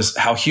subtitle is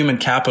How Human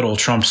Capital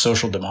Trumps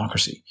Social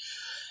Democracy.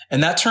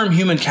 And that term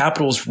human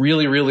capital is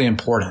really, really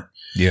important.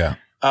 Yeah.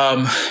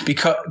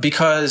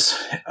 Because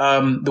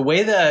the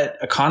way that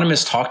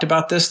economists talked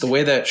about this, the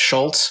way that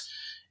Schultz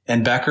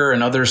and Becker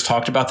and others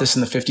talked about this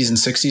in the 50s and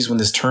 60s when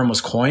this term was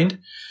coined,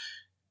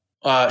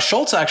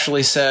 Schultz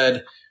actually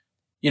said,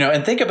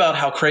 and think about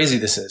how crazy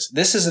this is.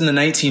 This is in the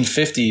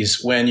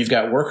 1950s when you've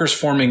got workers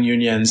forming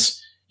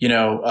unions,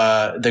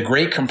 the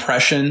Great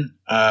Compression,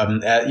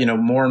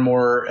 more and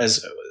more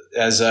as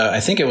I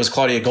think it was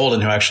Claudia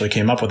Golden who actually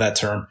came up with that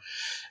term.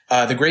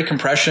 The Great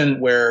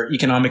Compression, where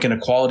economic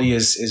inequality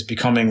is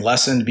becoming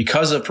lessened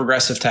because of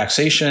progressive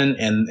taxation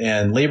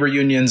and labor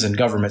unions and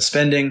government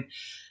spending.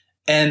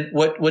 And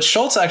what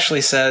Schultz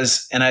actually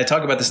says, and I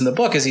talk about this in the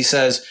book, is he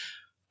says,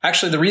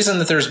 actually, the reason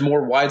that there's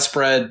more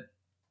widespread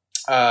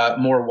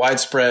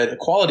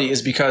equality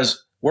is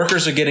because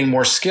workers are getting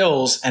more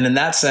skills. And in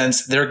that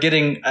sense, they're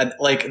getting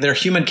their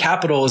human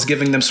capital is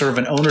giving them sort of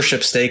an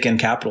ownership stake in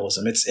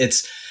capitalism.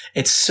 It's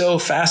so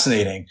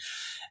fascinating.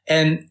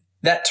 And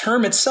that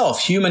term itself,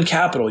 human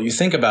capital, you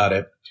think about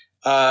it,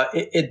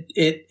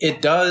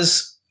 it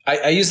does,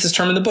 I use this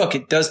term in the book,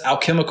 it does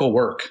alchemical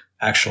work,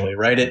 actually,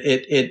 right?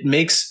 It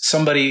makes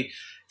somebody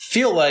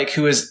feel like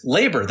who is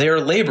labor. They are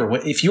labor.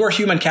 If you are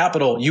human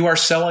capital, you are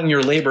selling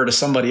your labor to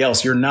somebody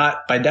else. You're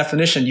not, by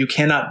definition, you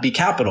cannot be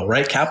capital,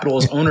 right? Capital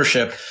is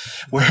ownership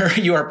where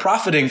you are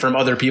profiting from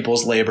other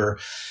people's labor.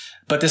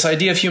 But this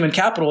idea of human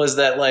capital is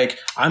that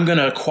I'm going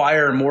to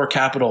acquire more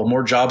capital,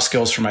 more job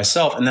skills for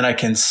myself, and then I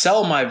can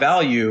sell my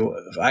value.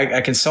 I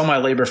can sell my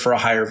labor for a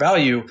higher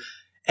value.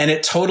 And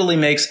it totally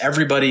makes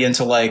everybody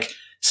into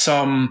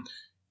some,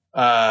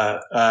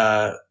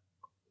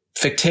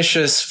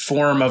 fictitious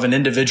form of an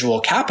individual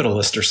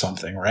capitalist or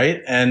something,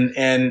 right? And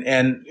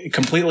it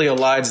completely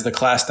elides the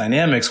class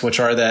dynamics, which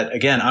are that,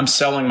 again, I'm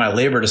selling my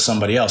labor to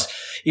somebody else.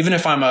 Even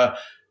if I'm a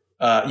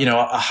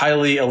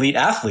highly elite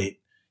athlete,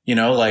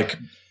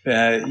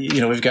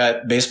 we've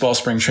got baseball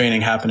spring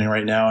training happening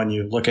right now, and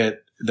you look at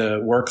the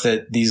work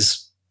that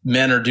these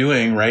men are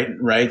doing,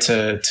 right,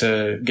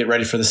 to get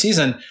ready for the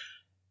season.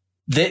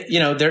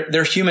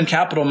 Their human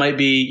capital might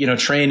be,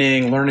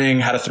 training,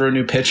 learning how to throw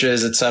new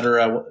pitches, et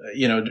cetera,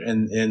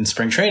 in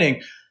spring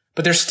training,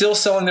 but they're still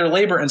selling their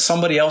labor and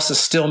somebody else is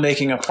still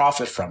making a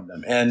profit from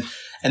them. And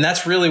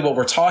that's really what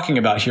we're talking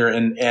about here,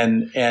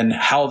 and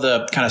how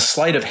the kind of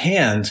sleight of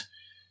hand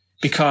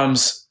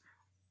becomes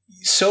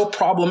so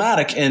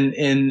problematic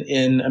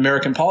in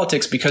American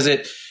politics, because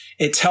it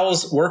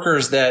tells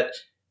workers that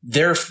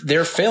they're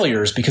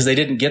failures because they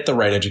didn't get the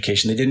right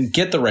education. They didn't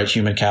get the right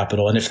human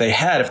capital. And if they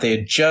had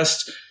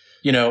just,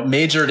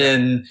 majored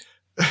in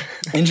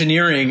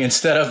engineering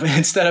instead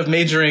of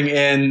majoring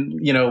in,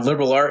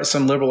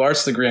 some liberal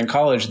arts degree in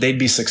college, they'd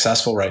be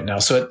successful right now.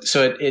 So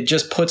it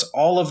just puts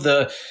all of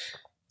the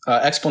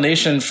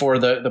explanation for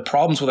the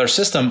problems with our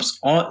system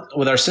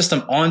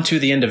onto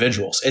the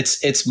individuals.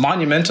 It's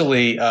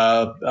monumentally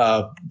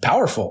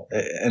powerful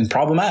and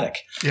problematic.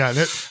 Yeah,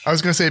 I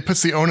was going to say it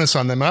puts the onus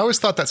on them. I always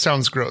thought that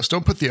sounds gross.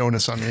 Don't put the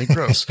onus on me.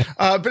 Gross.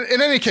 But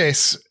in any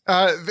case,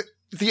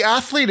 the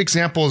athlete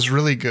example is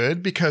really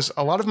good, because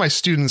a lot of my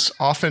students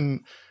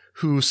often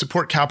who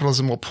support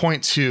capitalism will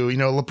point to,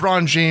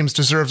 LeBron James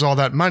deserves all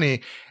that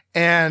money,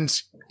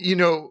 and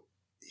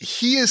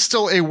he is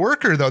still a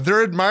worker, though.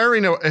 They're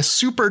admiring a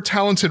super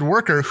talented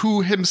worker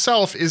who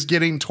himself is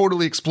getting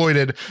totally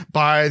exploited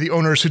by the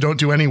owners who don't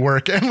do any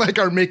work and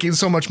are making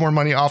so much more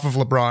money off of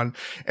LeBron.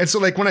 And so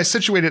when I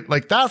situate it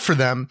like that for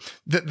them,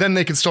 then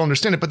they can still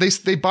understand it. But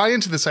they buy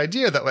into this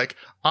idea that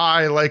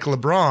I, like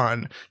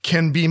LeBron,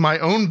 can be my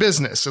own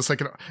business. It's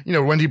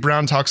Wendy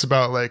Brown talks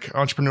about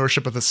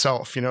entrepreneurship of the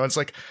self. It's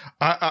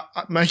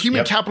my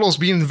human capital is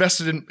being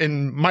invested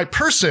in my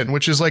person,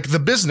 which is the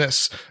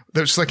business.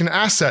 There's an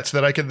asset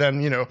that I could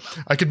then,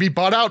 I could be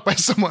bought out by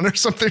someone or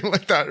something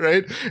like that,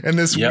 right? And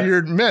this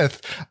weird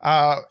myth.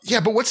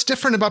 But what's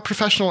different about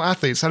professional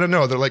athletes? I don't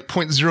know. They're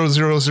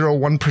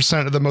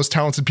 0.0001% of the most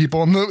talented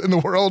people in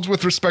the world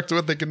with respect to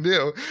what they can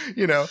do,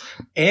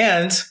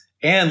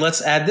 And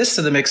let's add this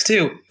to the mix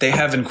too. They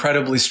have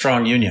incredibly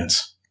strong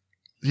unions.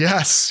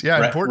 Yes. Yeah.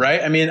 Right, important.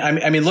 Right. I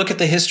mean, look at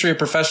the history of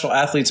professional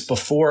athletes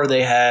before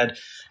they had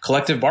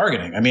collective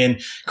bargaining. I mean,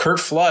 Curt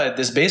Flood,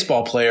 this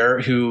baseball player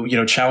who,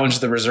 challenged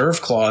the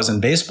reserve clause in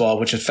baseball,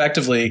 which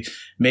effectively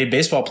made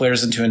baseball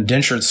players into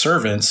indentured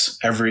servants.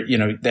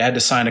 They had to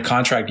sign a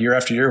contract year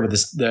after year with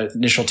the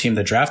initial team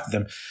that drafted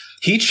them.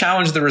 He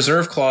challenged the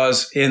reserve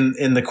clause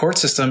in the court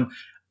system.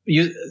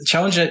 You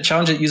challenge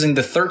it using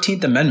the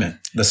 13th Amendment,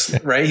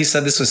 right? He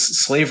said this was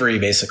slavery,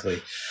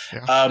 basically.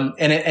 Yeah.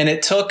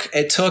 It took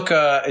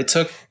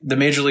the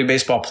Major League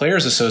Baseball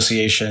Players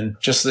Association,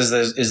 just as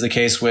is the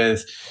case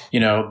with,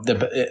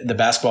 the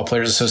Basketball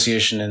Players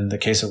Association in the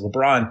case of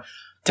LeBron,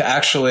 to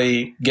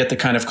actually get the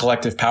kind of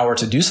collective power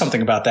to do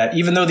something about that,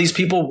 even though these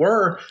people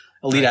were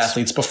elite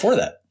athletes before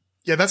that.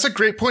 Yeah, that's a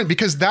great point,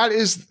 because that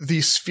is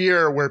the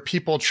sphere where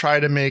people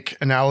try to make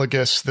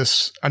analogous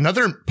this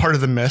another part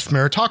of the myth,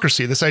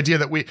 meritocracy, this idea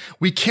that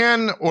we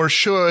can or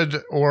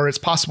should or it's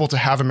possible to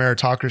have a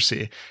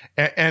meritocracy.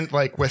 And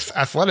like with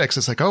athletics,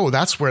 it's like, oh,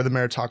 that's where the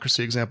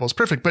meritocracy example is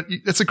perfect. But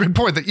it's a good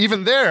point that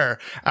even there,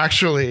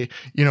 actually,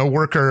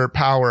 worker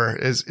power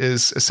is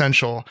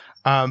essential.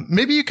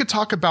 Maybe you could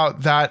talk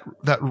about that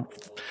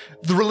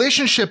the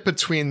relationship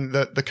between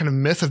the kind of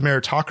myth of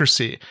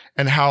meritocracy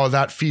and how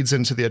that feeds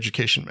into the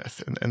education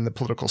myth and the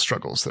political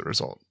struggles that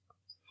result.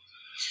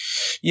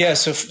 Yeah.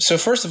 So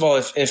first of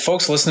all, if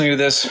folks listening to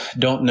this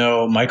don't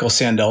know Michael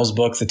Sandel's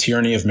book, The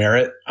Tyranny of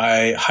Merit,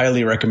 I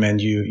highly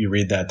recommend you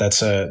read that.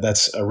 That's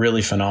a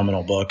really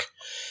phenomenal book.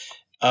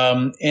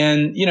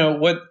 And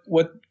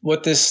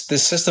what this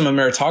system of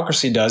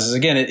meritocracy does is,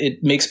 again,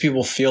 it makes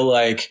people feel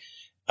like,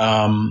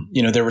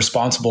 they're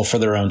responsible for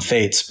their own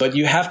fates, but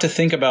you have to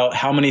think about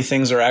how many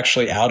things are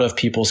actually out of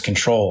people's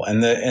control.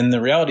 And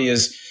the reality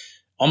is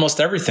almost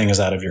everything is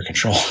out of your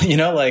control.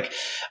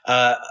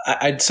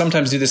 I'd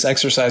sometimes do this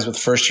exercise with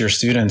first year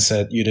students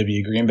at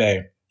UW Green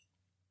Bay.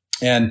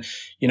 And,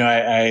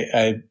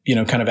 I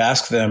kind of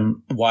ask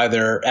them why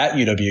they're at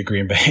UW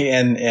Green Bay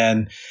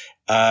and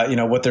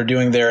what they're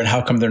doing there and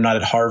how come they're not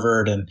at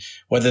Harvard and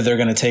whether they're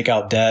going to take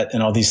out debt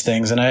and all these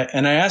things. And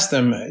I asked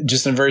them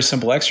just in a very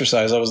simple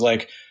exercise. I was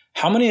like,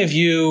 how many of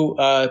you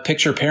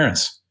picked your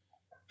parents?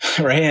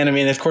 Right. And I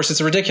mean, of course, it's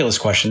a ridiculous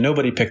question.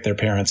 Nobody picked their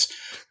parents,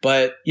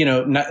 but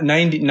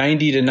 90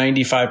 to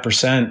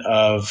 95%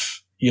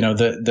 of,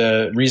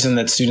 the reason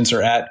that students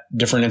are at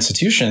different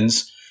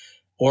institutions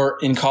or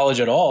in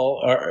college at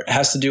all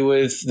has to do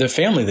with the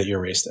family that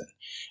you're raised in.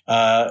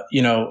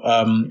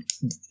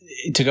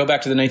 To go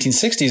back to the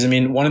 1960s, I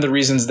mean, one of the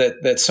reasons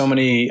that so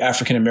many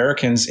African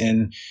Americans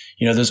in,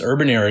 those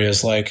urban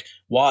areas like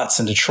Watts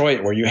and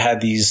Detroit, where you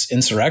had these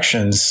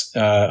insurrections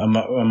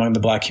among the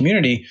Black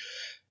community,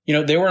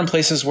 they were in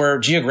places where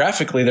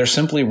geographically there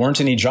simply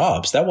weren't any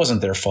jobs. That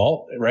wasn't their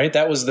fault, right?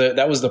 That was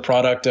the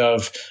product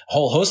of a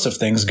whole host of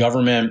things,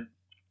 government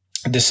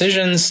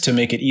decisions to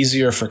make it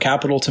easier for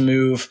capital to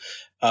move,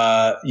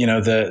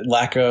 the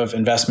lack of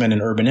investment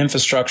in urban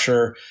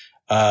infrastructure,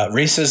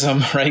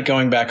 racism, right,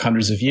 going back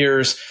hundreds of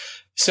years.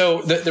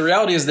 So the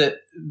reality is that,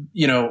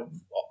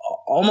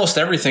 almost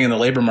everything in the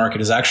labor market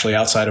is actually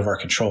outside of our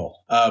control.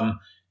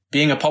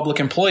 Being a public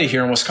employee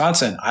here in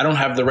Wisconsin, I don't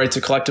have the right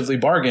to collectively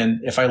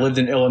bargain. If I lived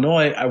in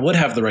Illinois, I would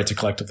have the right to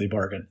collectively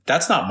bargain.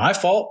 That's not my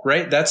fault,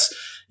 right? That's,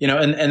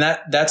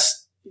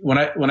 that's when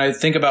I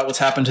think about what's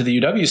happened to the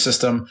UW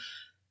system,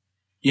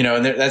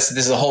 and this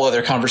is a whole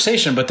other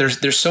conversation, but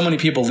there's so many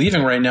people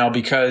leaving right now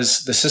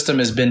because the system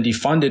has been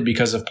defunded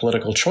because of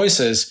political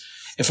choices.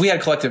 If we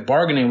had collective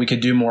bargaining, we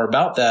could do more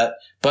about that,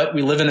 but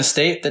we live in a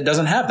state that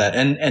doesn't have that.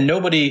 And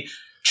nobody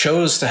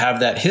chose to have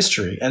that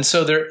history. And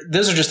so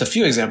those are just a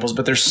few examples,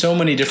 but there's so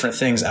many different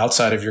things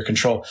outside of your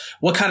control.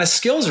 What kind of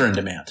skills are in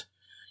demand?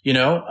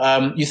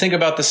 You think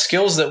about the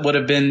skills that would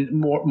have been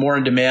more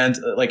in demand,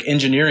 like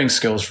engineering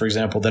skills, for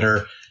example, that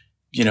are,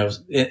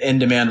 in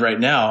demand right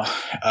now.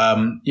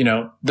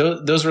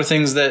 Those were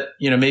things that,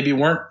 maybe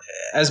weren't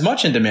as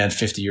much in demand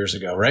 50 years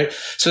ago. Right.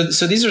 So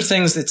these are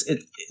things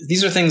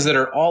these are things that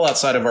are all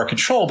outside of our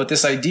control. But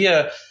this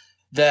idea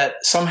that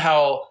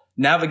somehow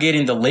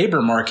navigating the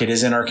labor market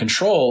is in our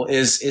control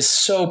is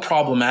so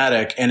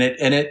problematic. And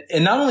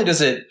not only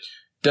does it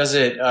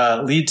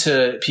lead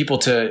to people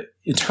to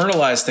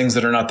internalize things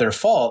that are not their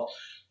fault,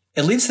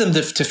 it leads them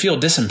to feel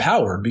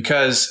disempowered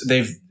because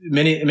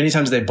many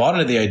times they've bought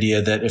into the idea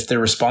that if they're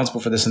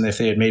responsible for this and if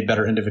they had made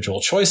better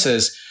individual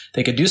choices,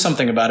 they could do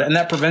something about it. And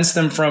that prevents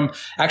them from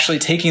actually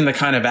taking the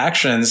kind of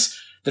actions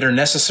that are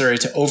necessary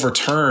to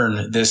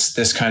overturn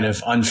this kind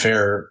of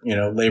unfair,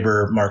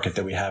 labor market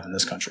that we have in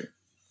this country.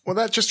 Well,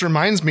 that just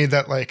reminds me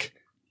that like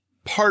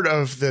part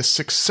of the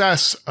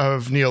success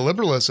of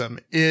neoliberalism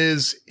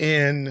is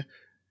and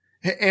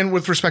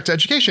with respect to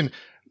education,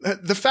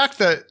 the fact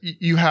that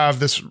you have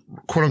this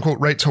quote unquote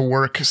right to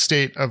work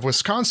state of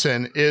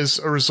Wisconsin is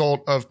a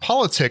result of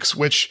politics,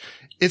 which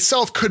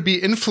itself could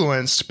be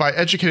influenced by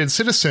educated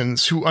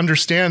citizens who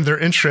understand their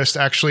interest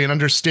actually and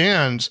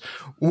understand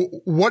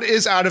what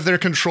is out of their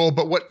control,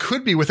 but what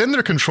could be within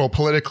their control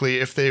politically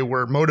if they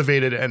were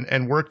motivated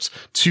and worked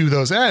to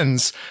those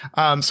ends.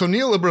 So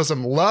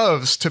neoliberalism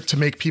loves to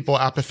make people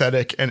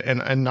apathetic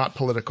and not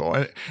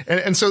political.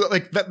 And so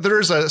like that there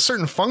is a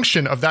certain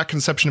function of that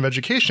conception of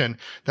education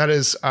that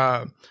is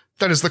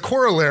the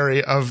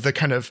corollary of the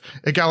kind of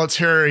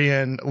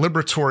egalitarian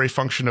liberatory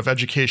function of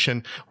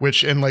education,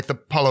 which in like the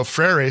Paulo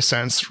Freire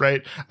sense,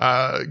 right,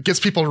 gets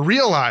people to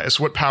realize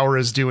what power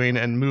is doing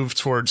and move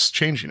towards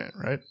changing it,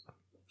 right?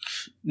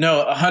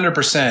 No,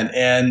 100%.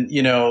 And,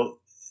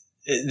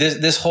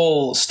 this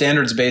whole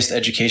standards-based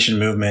education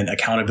movement,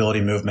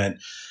 accountability movement,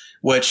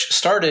 which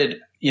started,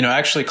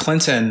 actually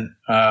Clinton,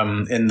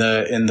 in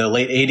the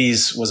late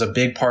 80s was a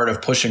big part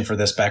of pushing for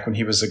this back when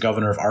he was the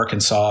governor of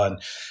Arkansas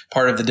and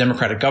part of the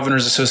Democratic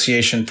Governors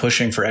Association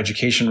pushing for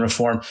education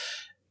reform,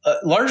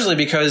 largely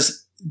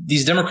because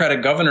these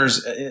Democratic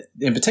governors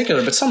in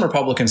particular, but some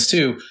Republicans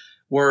too,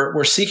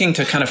 were seeking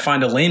to kind of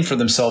find a lane for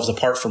themselves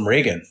apart from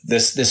Reagan,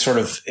 this sort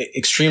of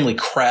extremely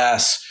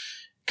crass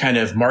kind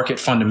of market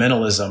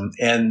fundamentalism.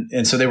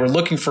 And so they were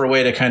looking for a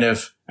way to kind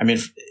of, I mean,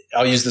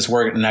 I'll use this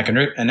word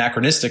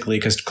anachronistically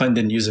because Clinton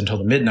didn't use it until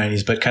the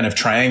mid-90s, but kind of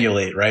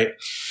triangulate, right?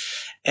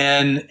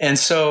 And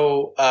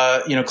so,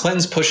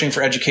 Clinton's pushing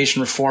for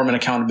education reform and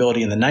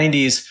accountability in the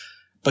 90s,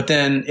 but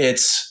then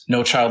it's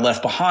No Child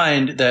Left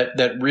Behind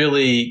that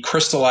really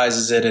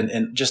crystallizes it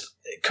and just,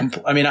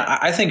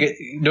 I think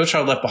No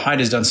Child Left Behind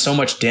has done so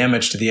much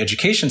damage to the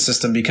education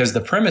system because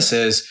the premise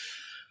is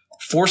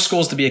force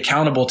schools to be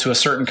accountable to a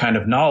certain kind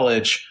of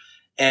knowledge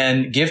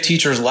and give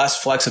teachers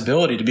less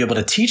flexibility to be able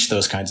to teach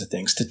those kinds of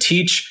things, to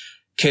teach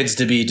kids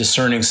to be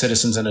discerning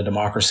citizens in a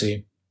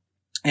democracy.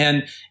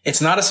 And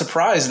it's not a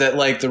surprise that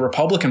like the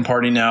Republican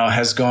Party now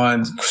has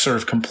gone sort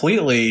of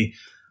completely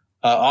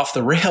off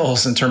the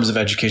rails in terms of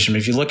education. I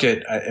mean, if you look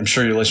at, I'm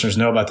sure your listeners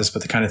know about this,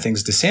 but the kind of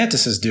things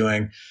DeSantis is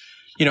doing,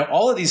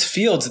 all of these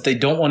fields that they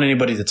don't want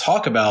anybody to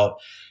talk about,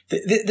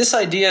 this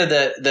idea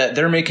that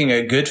they're making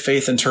a good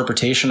faith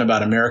interpretation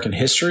about American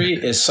history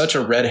is such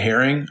a red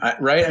herring,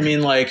 right? I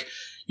mean,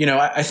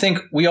 I think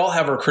we all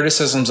have our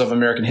criticisms of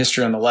American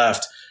history on the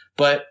left,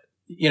 but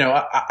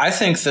I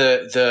think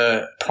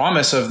the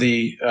promise of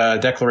the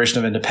Declaration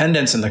of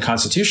Independence and the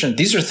Constitution,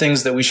 these are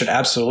things that we should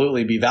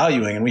absolutely be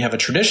valuing. And we have a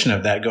tradition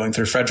of that going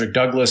through Frederick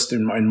Douglass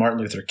and Martin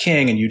Luther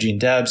King and Eugene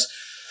Debs.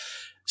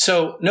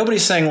 So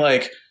nobody's saying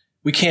like,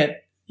 we can't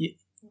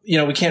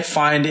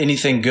find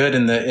anything good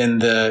in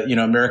the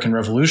American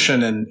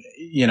Revolution and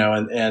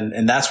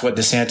that's what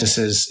DeSantis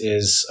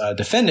is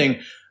defending.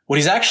 What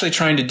he's actually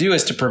trying to do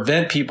is to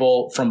prevent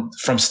people from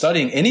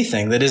studying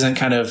anything that isn't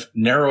kind of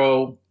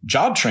narrow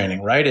job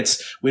training, right?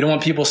 We don't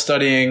want people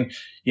studying,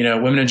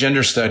 women and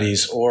gender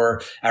studies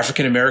or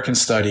African American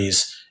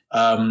studies,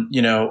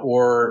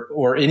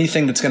 or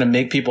anything that's going to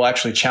make people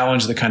actually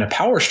challenge the kind of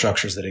power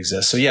structures that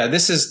exist. So yeah,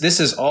 this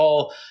is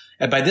all,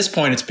 by this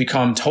point, it's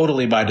become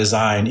totally by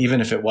design,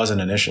 even if it wasn't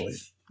initially,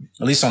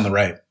 at least on the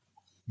right.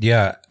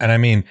 Yeah. And I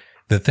mean,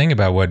 the thing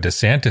about what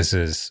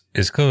DeSantis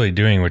is clearly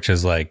doing, which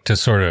is like to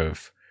sort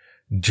of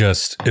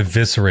just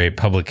eviscerate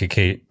public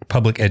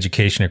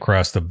education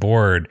across the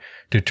board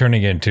to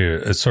turning it into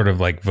a sort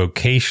of like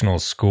vocational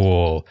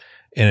school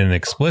in an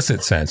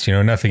explicit sense,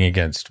 nothing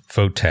against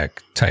VOTEC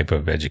type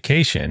of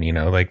education,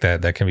 like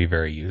that can be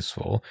very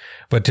useful.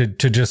 But to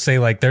just say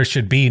like there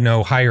should be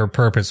no higher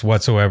purpose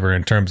whatsoever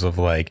in terms of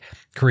like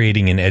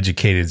creating an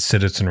educated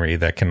citizenry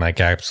that can like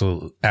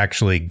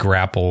actually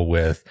grapple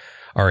with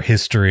our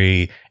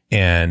history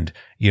and,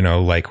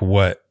 like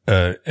what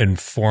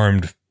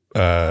informed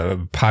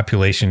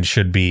population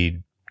should be,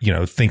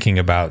 thinking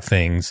about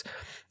things.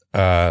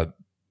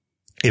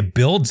 It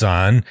builds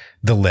on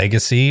the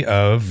legacy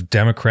of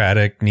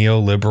democratic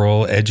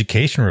neoliberal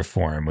education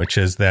reform, which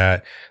is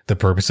that the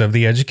purpose of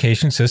the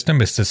education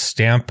system is to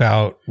stamp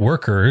out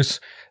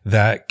workers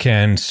that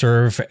can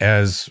serve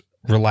as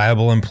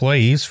reliable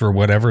employees for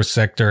whatever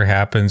sector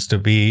happens to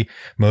be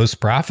most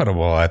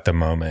profitable at the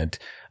moment.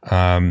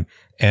 I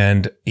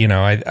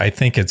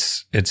think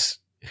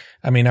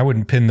I mean, I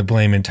wouldn't pin the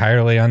blame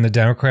entirely on the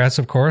Democrats,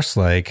 of course,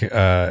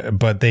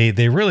 but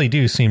they really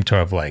do seem to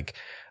have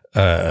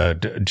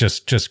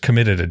just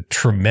committed a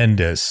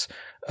tremendous,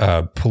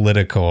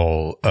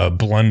 political,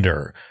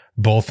 blunder,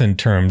 both in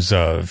terms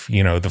of,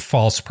 the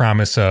false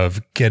promise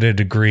of get a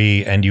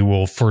degree and you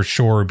will for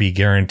sure be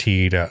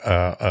guaranteed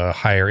a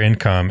higher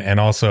income, and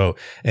also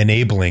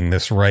enabling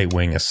this right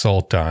wing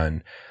assault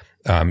on,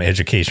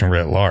 education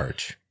writ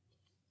large.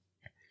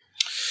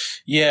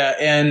 Yeah.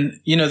 And,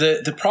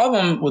 the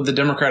problem with the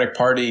Democratic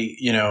Party,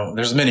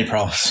 there's many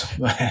problems.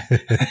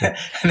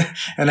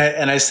 and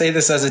I say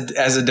this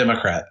as a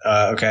Democrat.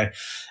 Okay.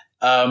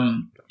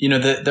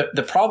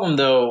 The problem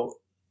though,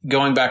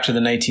 going back to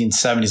the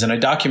 1970s, and I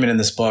document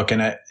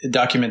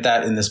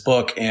that in this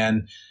book.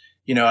 And,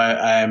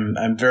 I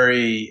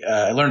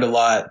learned a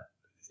lot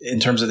in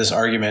terms of this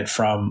argument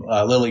from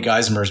Lily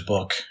Geismer's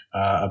book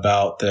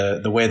about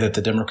the way that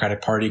the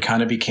Democratic Party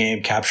kind of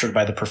became captured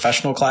by the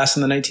professional class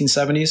in the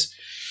 1970s.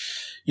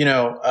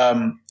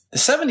 The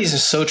 70s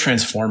is so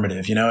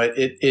transformative.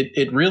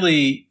 It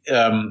really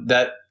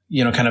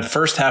kind of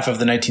first half of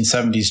the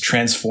 1970s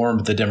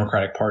transformed the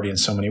Democratic Party in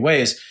so many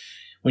ways.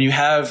 When you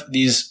have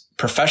these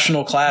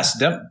professional class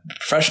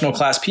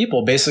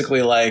people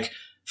basically like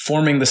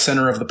forming the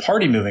center of the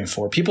party moving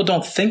forward, people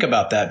don't think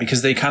about that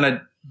because they kind of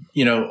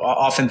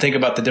often think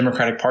about the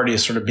Democratic Party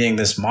as sort of being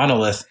this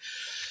monolith.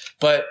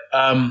 But,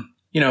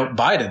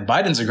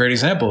 Biden's a great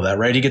example of that,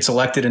 right? He gets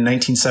elected in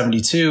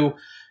 1972.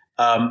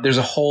 There's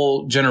a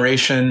whole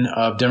generation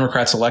of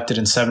Democrats elected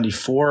in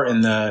 74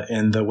 in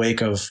the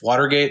wake of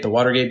Watergate, the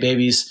Watergate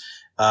babies.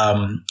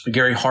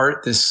 Gary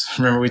Hart,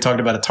 remember we talked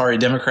about Atari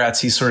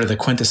Democrats. He's sort of the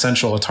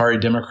quintessential Atari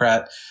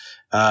Democrat,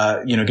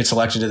 gets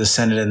elected to the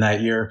Senate in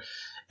that year.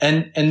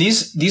 And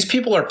these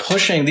people are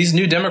pushing, these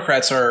new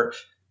Democrats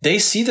they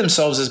see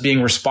themselves as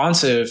being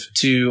responsive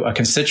to a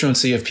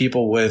constituency of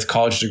people with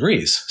college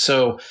degrees.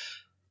 So,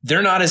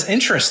 they're not as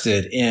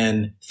interested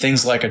in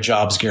things like a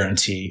jobs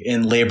guarantee,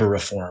 in labor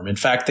reform. In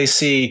fact, they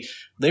see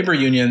labor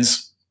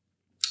unions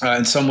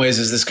in some ways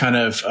as this kind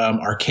of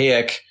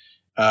archaic,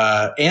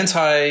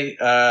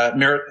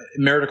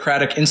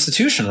 anti-meritocratic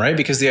institution, right?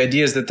 Because the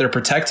idea is that they're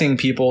protecting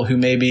people who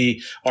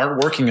maybe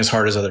aren't working as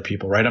hard as other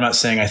people, right? I'm not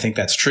saying I think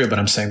that's true, but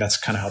I'm saying that's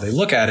kind of how they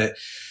look at it.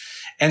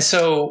 And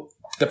so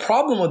the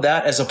problem with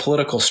that as a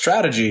political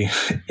strategy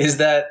is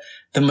that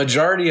the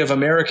majority of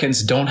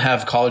Americans don't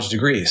have college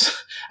degrees.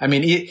 I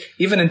mean,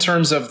 even in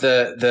terms of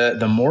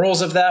the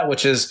morals of that,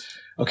 which is,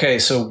 okay,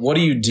 so what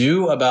do you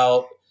do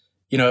about,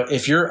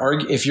 if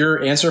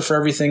your answer for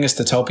everything is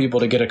to tell people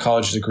to get a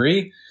college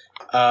degree,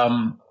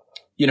 what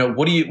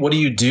do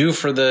you do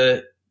for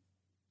the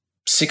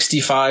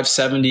 65,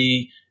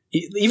 70,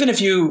 even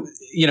if you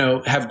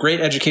have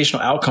great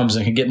educational outcomes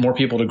and can get more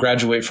people to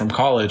graduate from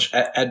college,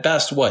 at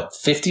best,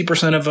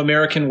 50% of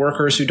American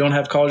workers who don't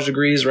have college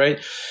degrees, right?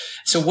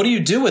 So what do you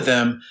do with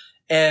them?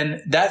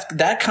 And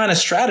that kind of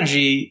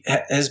strategy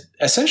has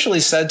essentially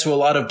said to a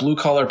lot of blue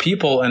collar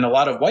people and a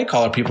lot of white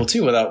collar people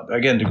too, without,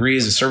 again,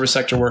 degrees as service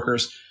sector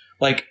workers,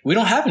 like, we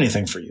don't have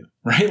anything for you,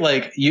 right?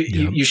 Like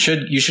you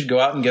should go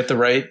out and get the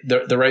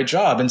right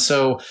job. And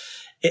so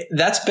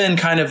that's been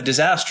kind of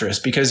disastrous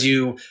because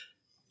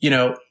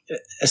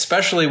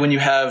especially when you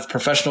have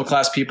professional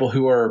class people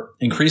who are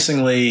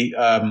increasingly,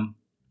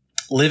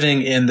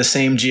 living in the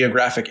same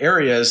geographic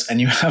areas,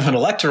 and you have an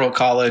electoral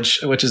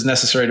college, which is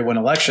necessary to win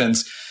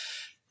elections,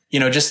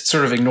 just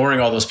sort of ignoring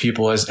all those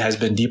people has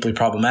been deeply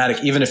problematic,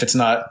 even if it's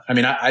not,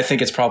 I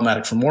think it's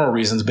problematic for moral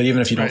reasons, but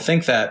even if you don't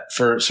think that,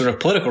 for sort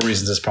of political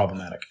reasons, it's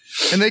problematic.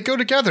 And they go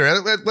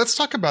together. Let's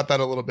talk about that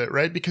a little bit,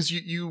 right? Because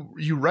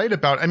you write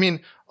about,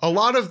 a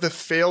lot of the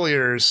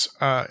failures,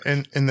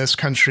 in this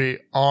country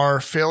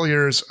are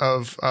failures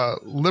of,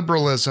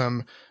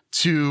 liberalism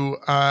to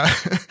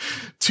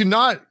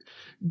not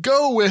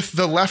go with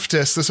the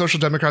leftists, the social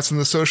democrats and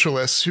the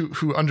socialists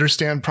who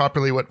understand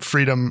properly what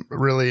freedom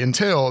really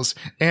entails,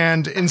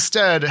 and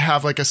instead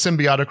have like a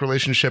symbiotic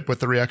relationship with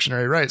the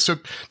reactionary right. So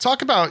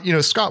talk about,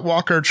 Scott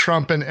Walker,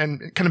 Trump,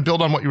 and kind of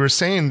build on what you were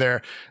saying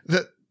there,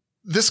 that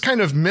this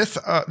kind of myth,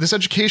 this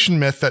education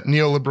myth that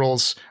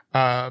neoliberals,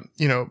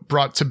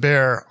 brought to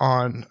bear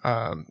on,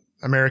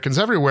 Americans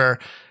everywhere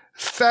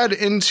fed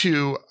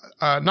into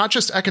not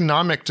just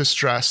economic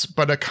distress,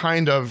 but a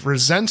kind of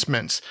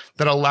resentment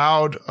that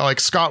allowed like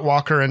Scott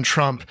Walker and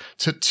Trump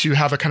to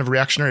have a kind of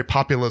reactionary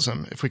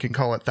populism, if we can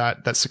call it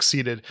that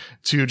succeeded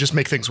to just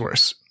make things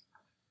worse.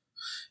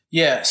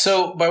 Yeah.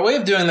 So by way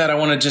of doing that, I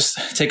want to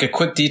just take a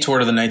quick detour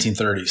to the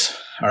 1930s.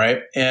 All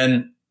right.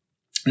 And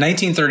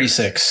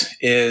 1936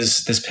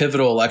 is this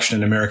pivotal election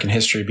in American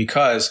history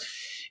because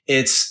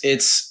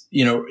it's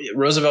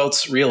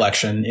Roosevelt's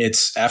reelection.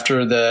 It's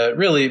after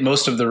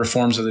most of the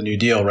reforms of the New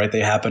Deal, right?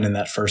 They happen in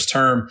that first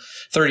term.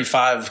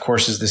 35, of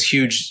course, is this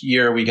huge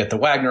year. We get the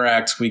Wagner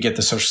Act. We get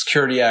the Social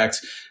Security Act.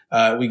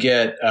 We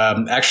get,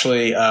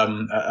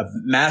 a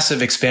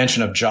massive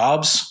expansion of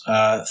jobs,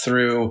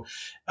 through,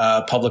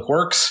 public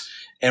works.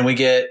 And we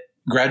get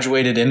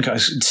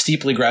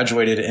steeply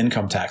graduated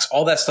income tax.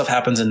 All that stuff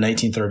happens in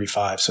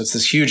 1935. So it's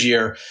this huge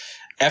year.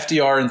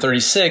 FDR in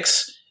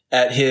 36,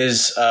 at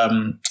his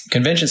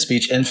convention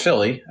speech in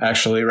Philly,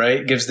 actually,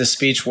 right, gives this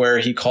speech where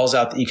he calls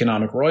out the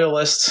economic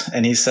royalists,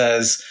 and he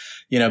says,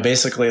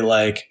 basically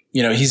like,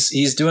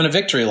 he's doing a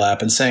victory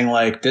lap and saying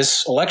like,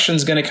 this election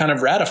is going to kind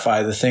of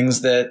ratify the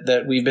things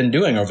that we've been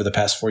doing over the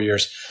past 4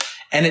 years.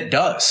 And it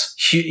does.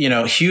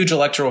 Huge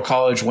electoral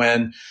college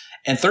win.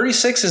 And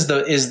 36 is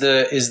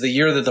the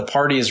year that the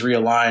party is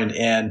realigned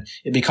and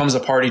it becomes a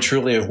party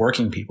truly of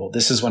working people.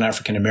 This is when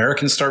African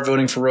Americans start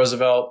voting for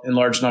Roosevelt in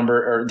large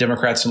number, or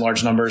Democrats in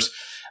large numbers.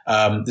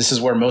 This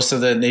is where most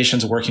of the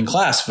nation's working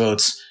class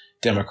votes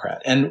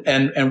Democrat.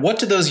 And what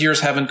do those years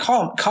have in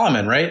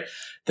common, right?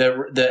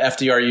 The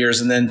FDR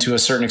years, and then to a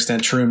certain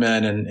extent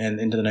Truman and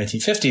into the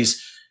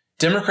 1950s,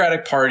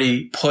 Democratic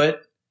Party put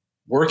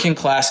working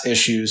class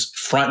issues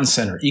front and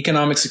center.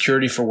 Economic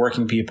security for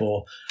working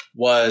people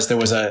there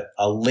was a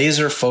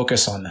laser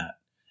focus on that.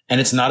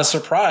 And it's not a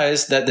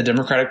surprise that the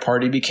Democratic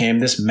Party became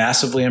this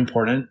massively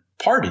important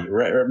party,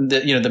 right?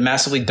 The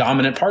massively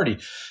dominant party.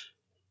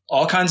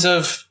 All kinds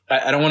of,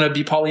 I don't want to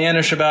be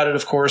Pollyannish about it,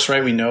 of course,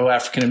 right? We know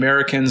African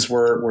Americans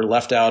were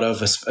left out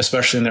of,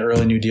 especially in the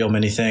early New Deal,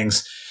 many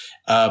things.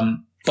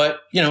 But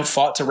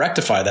fought to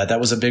rectify that.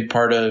 That was a big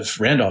part of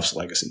Randolph's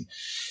legacy.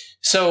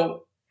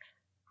 So,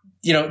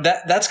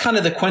 that's kind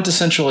of the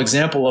quintessential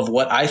example of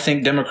what I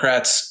think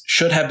Democrats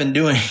should have been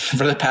doing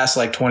for the past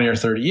like 20 or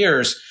 30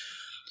 years.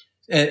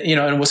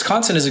 And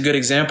Wisconsin is a good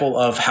example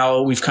of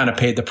how we've kind of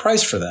paid the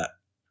price for that.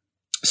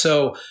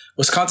 So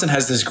Wisconsin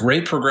has this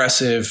great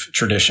progressive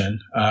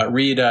tradition.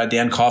 Read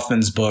Dan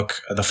Kaufman's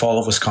book, The Fall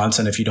of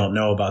Wisconsin. If you don't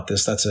know about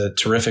this, that's a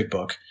terrific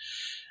book.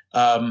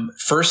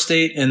 First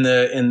state in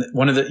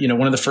one of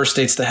the first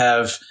states to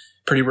have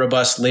pretty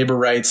robust labor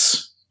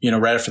rights.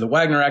 Right after the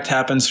Wagner Act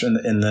happens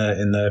in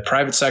the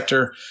private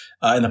sector.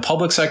 In the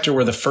public sector,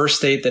 we're the first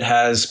state that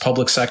has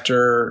public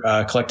sector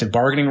collective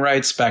bargaining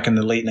rights back in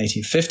the late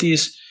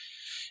 1950s.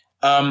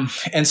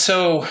 And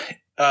so,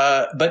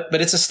 but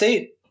it's a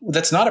state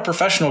that's not a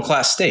professional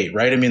class state,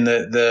 right? I mean,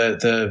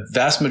 the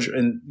vast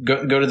majority,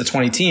 go to the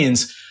 20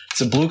 teens, it's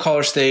a blue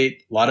collar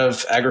state, a lot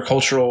of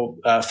agricultural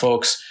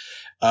folks.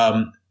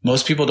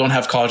 Most people don't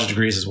have college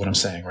degrees is what I'm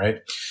saying,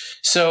 right?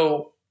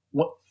 So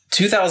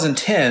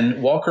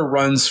 2010, Walker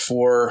runs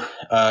for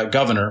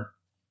governor.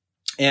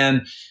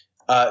 And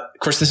of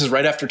course, this is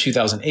right after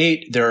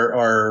 2008. There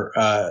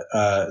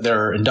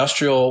are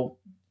industrial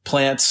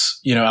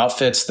plants,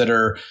 outfits that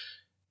are,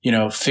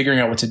 figuring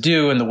out what to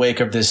do in the wake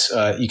of this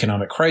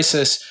economic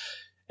crisis.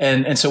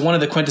 And so one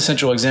of the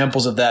quintessential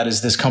examples of that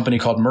is this company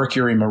called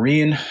Mercury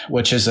Marine,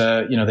 which is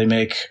they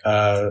make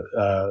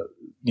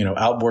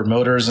outboard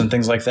motors and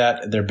things like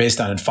that. They're based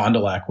down in Fond du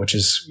Lac, which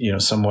is,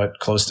 somewhat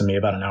close to me,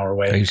 about an hour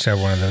away. I used to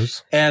have one of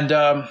those. And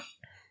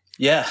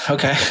yeah,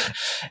 okay.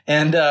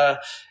 And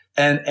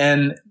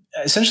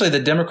essentially the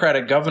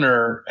Democratic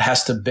governor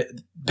has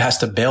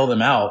to bail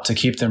them out to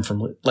keep them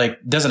from,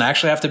 doesn't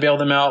actually have to bail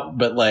them out,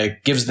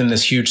 but gives them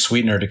this huge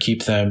sweetener to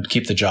keep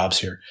the jobs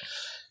here.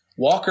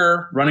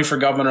 Walker, running for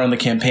governor on the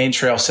campaign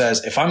trail,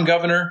 says, if I'm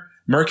governor,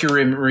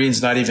 Mercury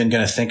Marine's not even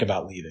going to think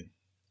about leaving.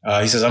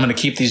 He says, I'm going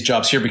to keep these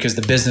jobs here because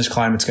the business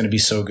climate's going to be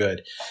so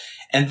good.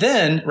 And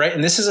then, right,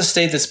 and this is a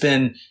state that's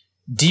been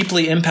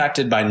deeply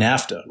impacted by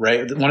NAFTA,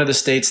 right? One of the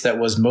states that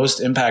was most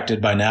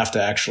impacted by NAFTA,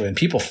 actually, and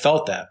people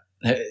felt that,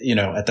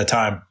 at the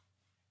time.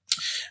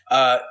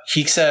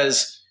 He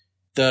says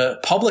the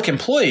public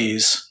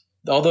employees,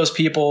 all those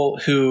people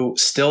who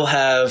still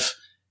have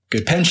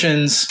good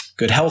pensions,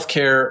 good health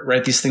care,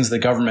 right? These things the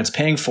government's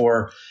paying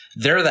for,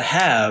 they're the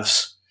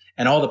haves,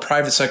 and all the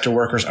private sector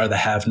workers are the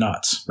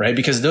have-nots, right?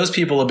 Because those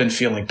people have been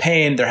feeling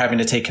pain. They're having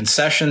to take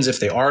concessions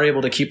if they are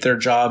able to keep their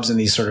jobs in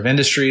these sort of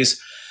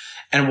industries.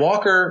 And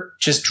Walker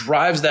just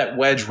drives that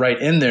wedge right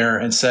in there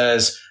and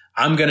says,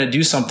 I'm going to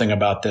do something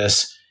about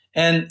this.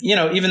 And,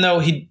 even though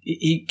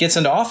he gets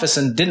into office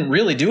and didn't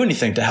really do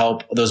anything to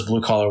help those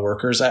blue collar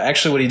workers,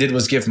 actually what he did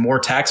was give more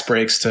tax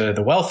breaks to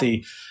the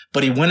wealthy,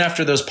 but he went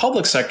after those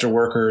public sector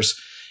workers.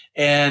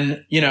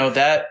 And,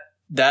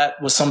 that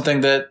was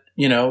something that,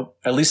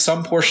 at least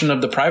some portion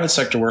of the private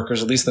sector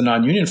workers, at least the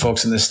non-union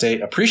folks in this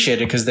state,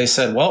 appreciated, because they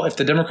said, well, if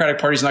the Democratic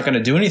Party is not going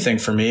to do anything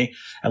for me,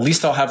 at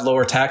least I'll have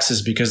lower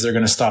taxes because they're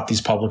going to stop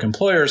these public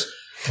employers.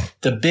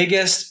 The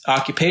biggest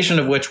occupation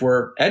of which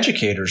were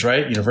educators,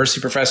 right?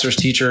 University professors,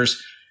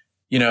 teachers.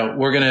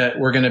 We're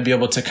going to be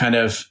able to kind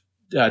of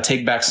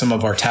take back some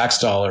of our tax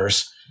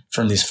dollars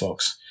from these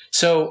folks.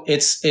 So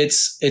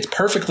it's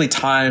perfectly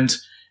timed.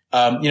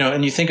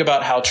 And you think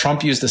about how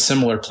Trump used a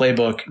similar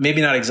playbook,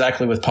 maybe not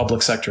exactly with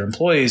public sector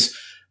employees,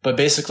 but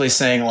basically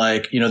saying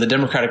the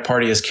Democratic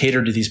Party has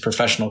catered to these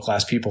professional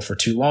class people for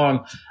too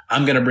long.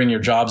 I'm going to bring your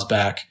jobs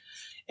back.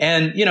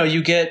 And,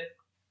 you get,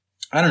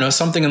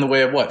 something in the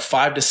way of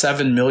 5 to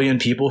 7 million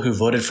people who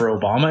voted for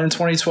Obama in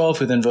 2012,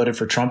 who then voted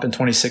for Trump in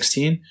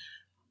 2016.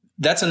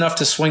 That's enough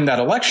to swing that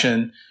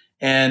election.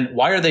 And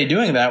why are they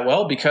doing that?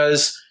 Well,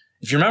 because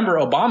if you remember,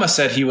 Obama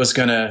said he was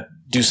going to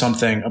do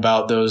something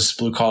about those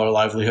blue collar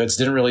livelihoods,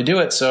 didn't really do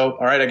it. So,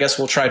 all right, I guess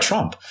we'll try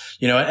Trump,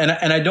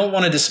 and I don't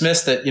want to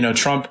dismiss that,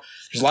 Trump,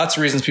 there's lots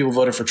of reasons people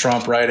voted for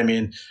Trump, right? I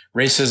mean,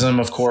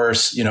 racism, of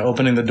course,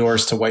 opening the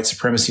doors to white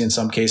supremacy in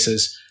some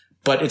cases.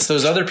 But it's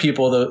those other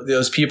people,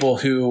 those people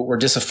who were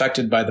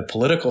disaffected by the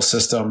political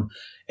system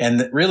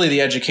and really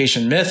the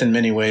education myth in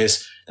many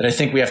ways that I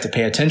think we have to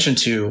pay attention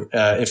to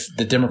if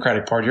the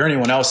Democratic Party or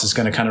anyone else is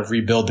going to kind of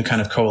rebuild the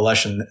kind of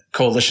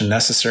coalition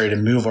necessary to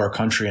move our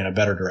country in a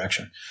better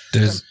direction.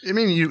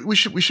 We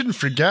shouldn't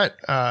forget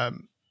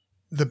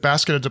the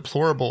basket of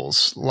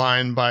deplorables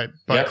line by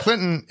yep.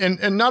 Clinton.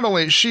 And not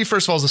only she,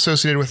 first of all, is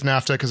associated with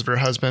NAFTA because of her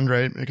husband,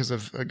 right? Because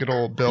of a good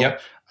old Bill.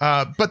 Yep.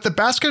 But the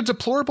basket of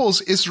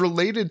deplorables is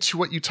related to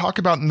what you talk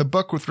about in the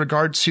book with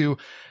regard to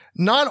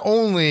not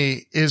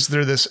only is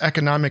there this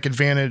economic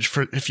advantage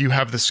for if you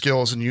have the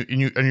skills and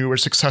you were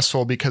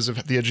successful because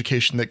of the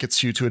education that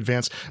gets you to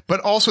advance, but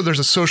also there's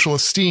a social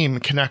esteem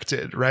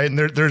connected, right? And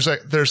there's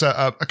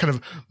a kind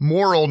of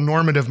moral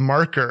normative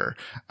marker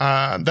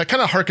that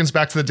kind of harkens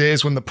back to the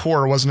days when the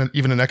poor wasn't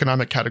even an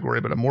economic category,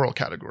 but a moral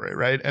category,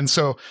 right? And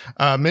so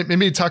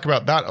maybe talk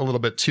about that a little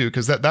bit too,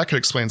 because that could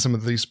explain some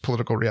of these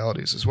political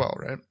realities as well,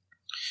 right?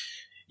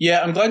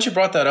 Yeah, I'm glad you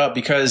brought that up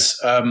because,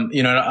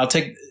 I'll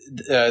take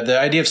the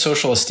idea of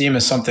social esteem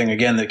is something,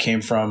 again, that came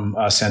from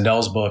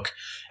Sandel's book.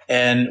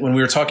 And when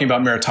we were talking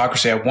about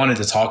meritocracy, I wanted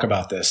to talk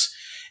about this.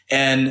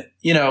 And,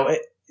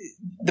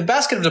 the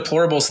basket of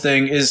deplorables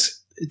thing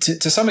is,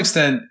 to some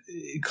extent,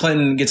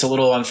 Clinton gets a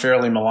little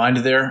unfairly maligned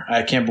there.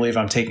 I can't believe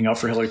I'm taking up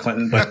for Hillary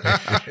Clinton, but,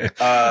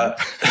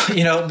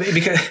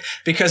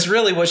 because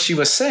really what she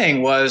was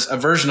saying was a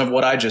version of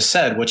what I just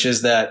said, which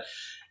is that,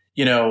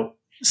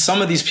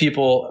 some of these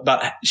people,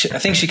 I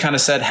think she kind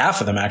of said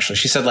half of them, actually.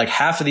 She said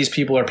half of these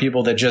people are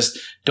people that just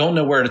don't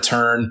know where to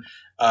turn.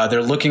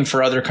 They're looking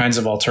for other kinds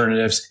of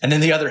alternatives. And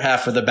then the other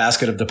half are the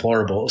basket of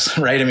deplorables,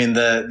 right? I mean,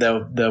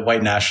 the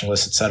white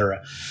nationalists, et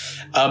cetera.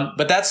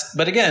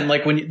 But again,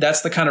 like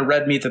that's the kind of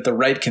red meat that the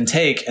right can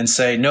take and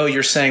say, no,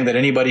 you're saying that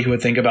anybody who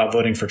would think about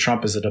voting for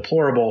Trump is a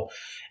deplorable.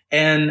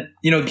 And,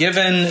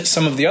 given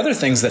some of the other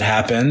things that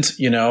happened,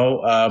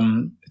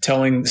 saying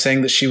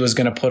that she was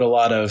going to put a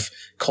lot of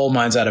coal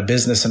mines out of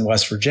business in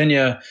West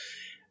Virginia,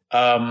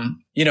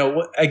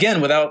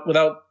 again,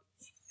 without,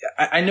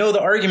 I know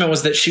the argument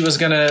was that she was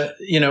going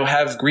to,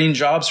 have green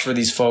jobs for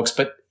these folks,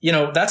 but,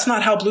 that's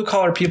not how blue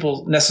collar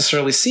people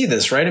necessarily see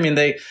this, right? I mean,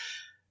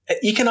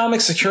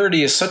 economic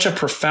security is such a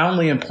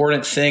profoundly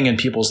important thing in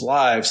people's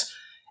lives,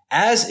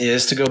 as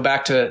is, to go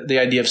back to the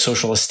idea of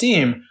social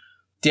esteem,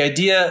 the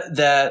idea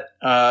that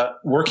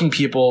working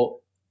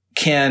people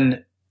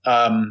can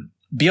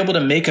be able to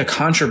make a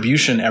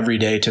contribution every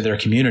day to their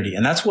community.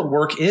 And that's what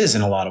work is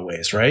in a lot of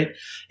ways, right?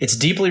 It's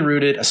deeply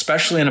rooted,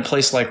 especially in a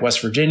place like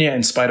West Virginia,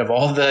 in spite of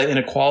all the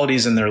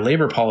inequalities in their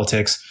labor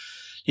politics.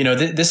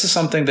 This is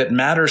something that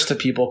matters to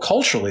people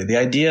culturally. The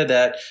idea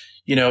that,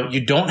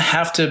 you don't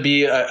have to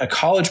be a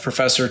college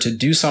professor to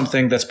do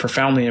something that's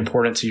profoundly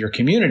important to your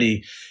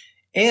community,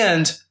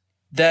 and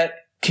that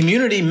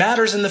community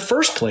matters in the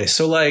first place.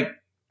 So like,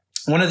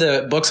 one of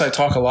the books I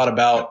talk a lot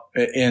about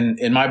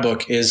in my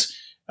book is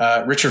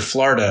Richard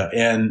Florida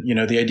and,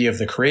 the idea of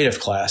the creative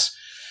class,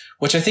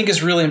 which I think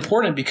is really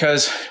important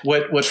because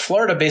what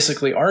Florida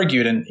basically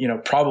argued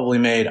and, probably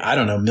made, I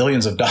don't know,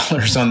 millions of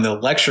dollars on the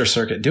lecture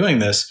circuit doing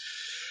this,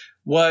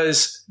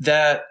 was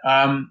that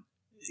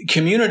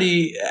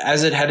community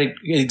as it had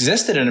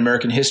existed in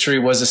American history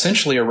was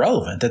essentially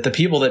irrelevant, that the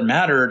people that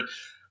mattered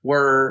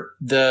were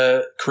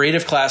the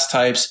creative class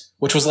types,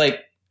 which was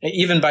like,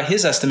 even by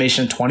his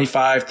estimation,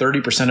 25,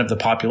 30% of the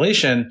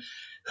population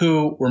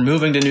who were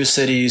moving to new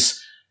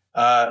cities,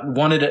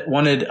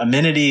 wanted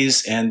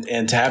amenities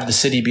and to have the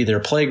city be their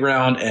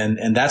playground.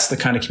 And that's the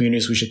kind of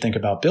communities we should think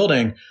about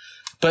building.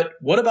 But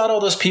what about all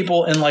those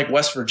people in like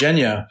West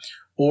Virginia,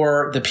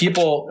 or the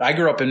people, I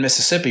grew up in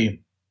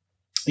Mississippi,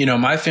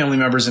 my family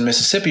members in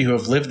Mississippi who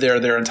have lived there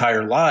their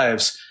entire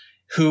lives,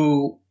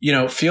 who,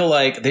 feel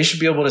like they should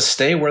be able to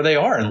stay where they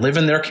are and live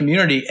in their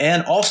community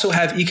and also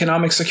have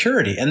economic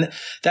security. And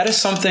that is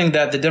something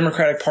that the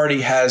Democratic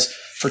Party has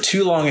for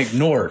too long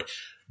ignored.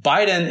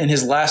 Biden, in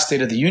his last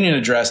State of the Union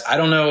address, I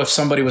don't know if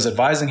somebody was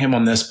advising him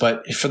on this,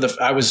 but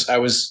I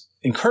was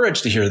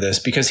encouraged to hear this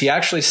because he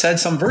actually said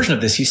some version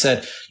of this. He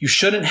said, you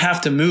shouldn't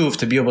have to move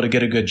to be able to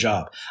get a good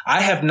job.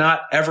 I have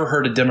not ever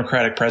heard a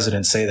Democratic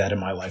president say that in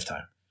my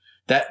lifetime.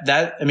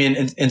 I mean,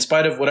 in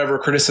spite of whatever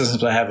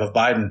criticisms I have of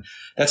Biden,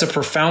 that's a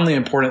profoundly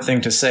important thing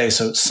to say.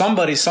 So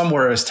somebody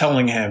somewhere is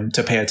telling him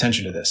to pay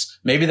attention to this.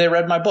 Maybe they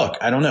read my book.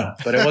 I don't know,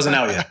 but it wasn't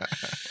out yet.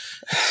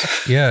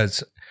 Yeah.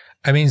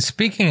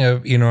 Speaking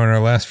of, in our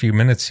last few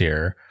minutes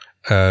here,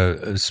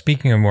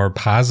 speaking of more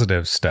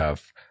positive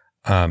stuff,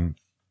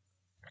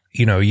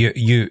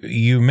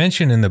 you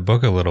mentioned in the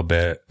book a little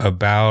bit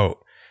about,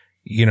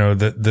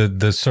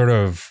 the sort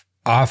of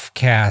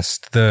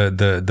offcast,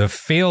 the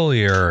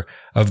failure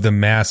of the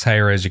mass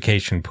higher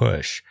education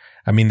push.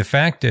 I mean, the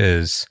fact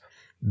is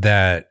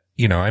that,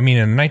 in the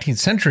 19th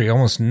century,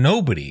 almost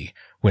nobody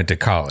went to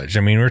college.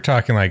 I mean, we're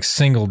talking like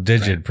single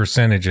digit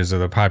percentages of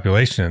the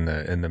population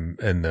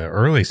in the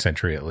early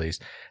century, at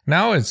least.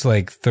 Now it's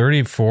like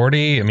 30,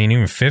 40, even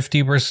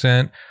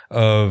 50%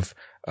 of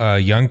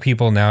young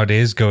people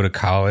nowadays go to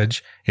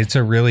college. It's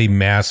a really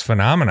mass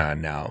phenomenon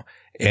now.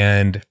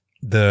 And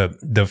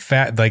the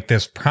fact, like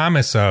this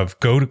promise of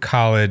go to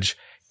college,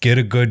 get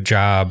a good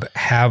job,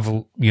 have,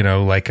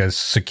 like a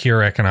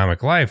secure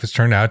economic life has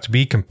turned out to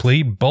be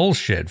complete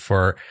bullshit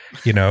for,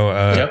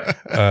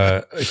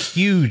 a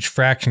huge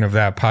fraction of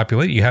that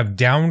population. You have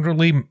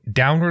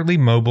downwardly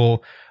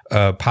mobile,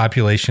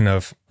 population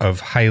of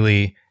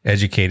highly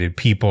educated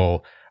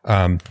people,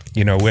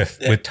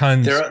 with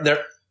tons.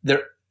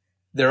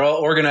 They're all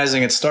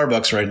organizing at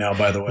Starbucks right now,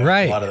 by the way.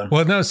 Right. A lot of them.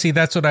 Well, no, see,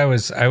 that's what I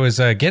was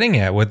getting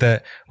at with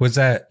that, was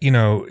that,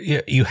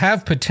 you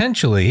have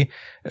potentially,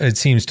 it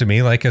seems to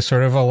me, like a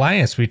sort of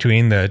alliance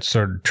between the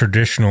sort of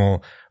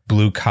traditional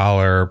blue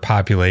collar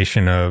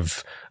population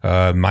of,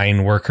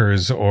 mine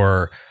workers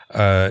or,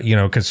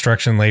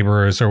 construction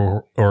laborers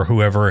or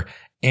whoever.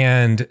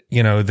 And,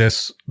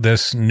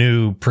 this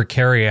new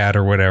precariat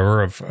or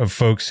whatever of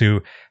folks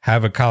who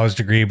have a college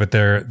degree, but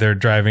they're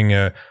driving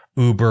a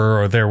Uber,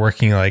 or they're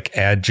working like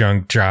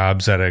adjunct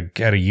jobs at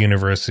a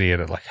university at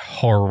a like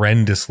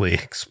horrendously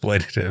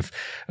exploitative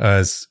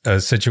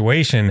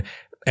situation.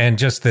 And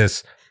just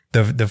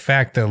the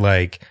fact that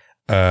like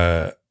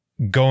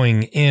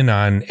going in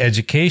on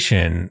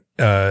education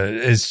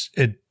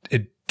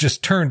it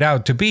just turned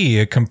out to be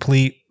a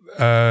complete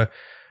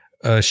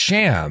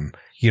sham.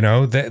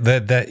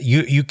 That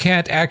you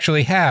can't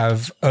actually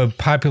have a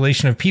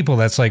population of people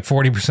that's like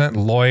 40%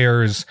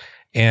 lawyers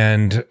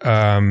and,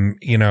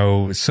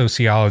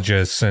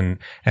 sociologists and,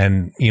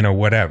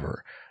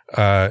 whatever.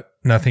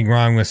 nothing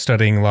wrong with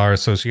studying law or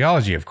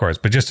sociology, of course,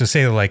 but just to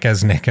say that, like,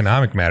 as an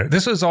economic matter,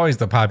 this was always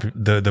the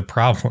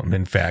problem,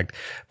 in fact,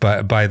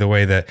 but by the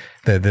way, that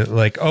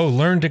like, oh,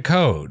 learn to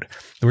code.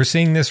 We're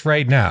seeing this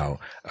right now.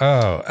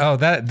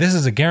 This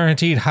is a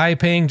guaranteed high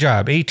paying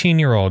job.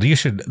 18-year-old.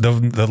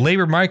 The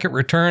labor market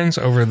returns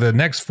over the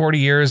next 40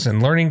 years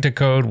and learning to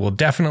code will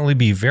definitely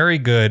be very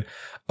good.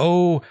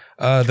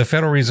 The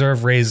Federal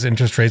Reserve raised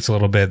interest rates a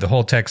little bit. The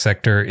whole tech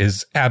sector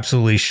is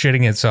absolutely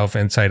shitting itself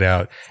inside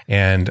out,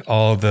 and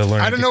all the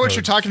learning. I don't know what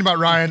you're talking about,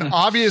 Ryan.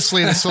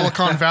 Obviously, the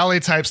Silicon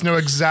Valley types know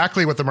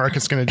exactly what the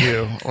market's going to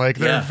do. Like,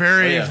 they're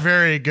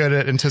very good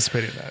at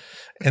anticipating that.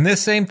 And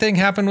this same thing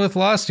happened with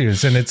law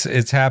students, and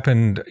it's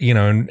happened,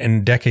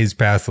 in decades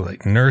past,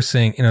 like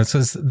nursing. So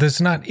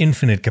there's not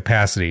infinite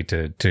capacity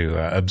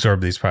to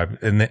absorb these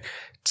and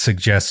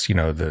suggests,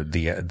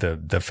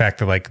 the fact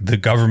that, like, the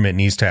government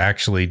needs to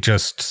actually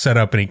just set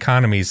up an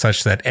economy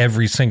such that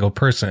every single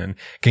person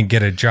can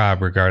get a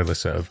job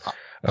regardless of.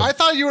 I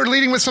thought you were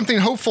leading with something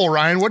hopeful,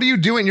 Ryan. What are you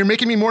doing? You're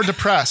making me more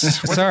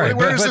depressed. Sorry,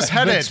 where is this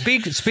headed?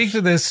 But speak to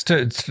this,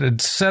 to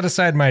set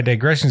aside my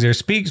digressions here.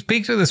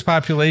 Speak to this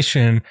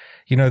population,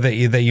 that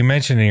you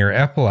mentioned in your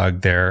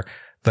epilogue there,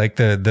 like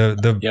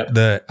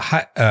the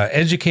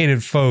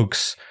educated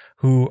folks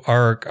who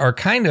are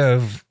kind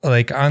of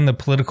like on the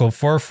political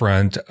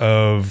forefront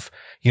of,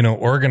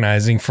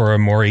 organizing for a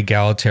more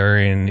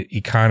egalitarian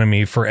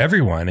economy for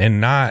everyone, and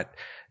not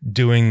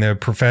doing the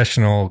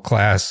professional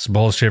class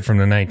bullshit from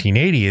the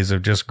 1980s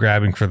of just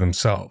grabbing for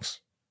themselves.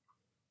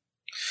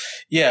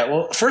 Yeah.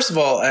 Well, first of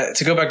all,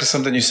 to go back to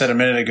something you said a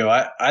minute ago,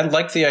 I would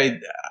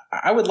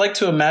like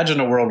to imagine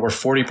a world where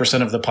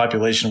 40% of the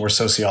population were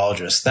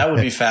sociologists. That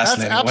would be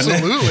fascinating.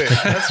 Absolutely.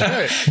 That's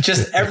right.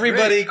 Just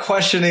everybody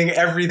questioning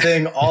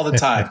everything all the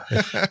time.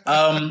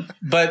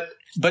 But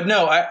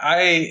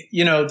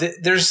no,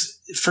 there's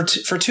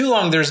for too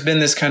long, there's been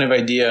this kind of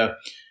idea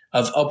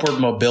of upward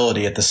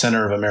mobility at the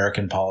center of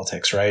American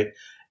politics, right?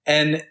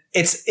 And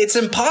it's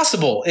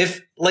impossible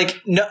if,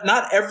 like,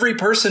 not every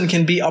person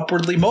can be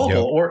upwardly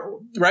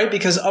mobile, right?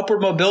 Because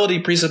upward mobility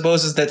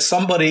presupposes that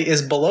somebody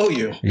is below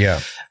you.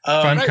 Yeah. We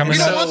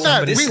don't want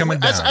that.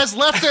 As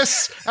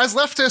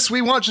leftists,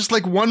 we want just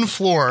like one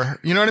floor.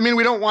 You know what I mean?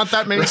 We don't want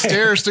that many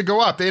stairs to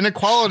go up. The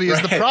inequality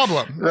is the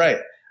problem. Right.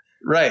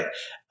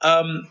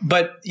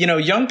 But,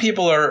 young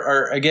people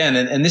are again,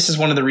 and this is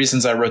one of the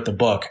reasons I wrote the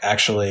book,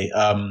 actually.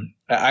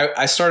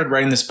 I started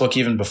writing this book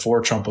even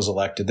before Trump was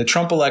elected. The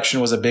Trump election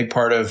was a big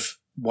part of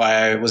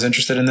why I was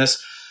interested in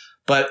this.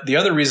 But the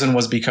other reason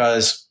was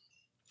because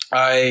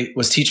I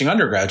was teaching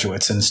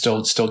undergraduates, and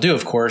still do,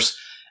 of course,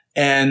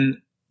 and,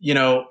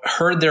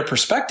 heard their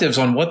perspectives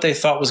on what they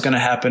thought was going to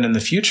happen in the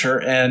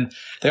future. And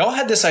they all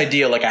had this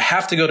idea, like, I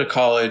have to go to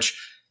college,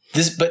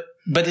 but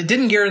it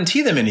didn't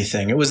guarantee them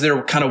anything. It was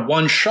their kind of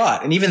one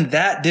shot. And even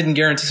that didn't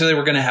guarantee. So they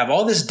were going to have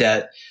all this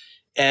debt,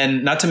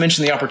 and not to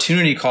mention the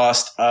opportunity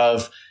cost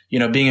of,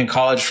 being in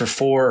college for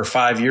 4 or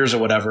 5 years or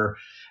whatever,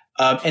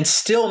 and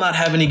still not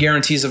have any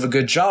guarantees of a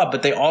good job.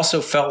 But they also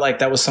felt like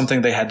that was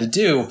something they had to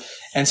do.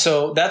 And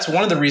so that's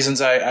one of the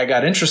reasons I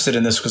got interested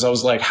in this, because I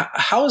was like,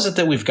 how is it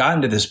that we've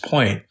gotten to this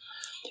point?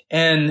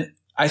 And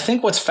I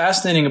think what's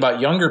fascinating about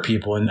younger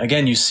people, and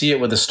again, you see it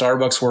with the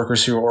Starbucks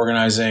workers who are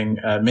organizing,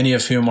 many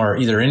of whom are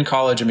either in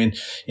college. I mean,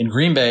 in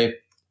Green Bay,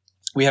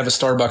 we have a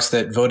Starbucks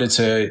that voted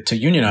to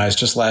unionize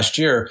just last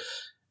year.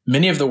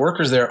 Many of the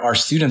workers there are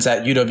students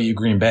at UW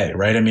Green Bay,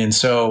 right? I mean,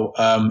 so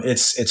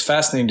it's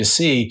fascinating to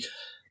see.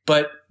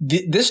 But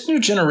this new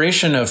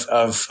generation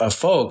of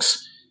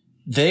folks,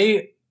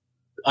 they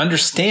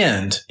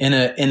understand in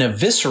a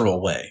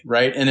visceral way,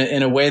 right?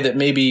 In a way that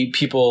maybe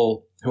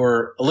people who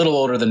are a little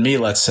older than me,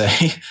 let's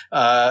say,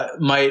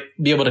 might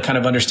be able to kind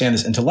of understand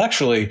this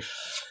intellectually.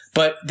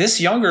 But this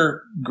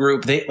younger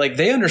group,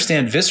 they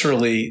understand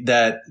viscerally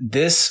that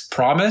this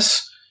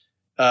promise,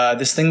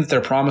 this thing that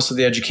they're promised with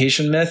the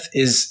education myth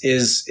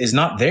is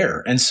not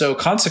there. And so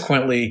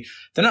consequently,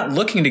 they're not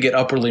looking to get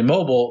upwardly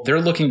mobile.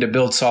 They're looking to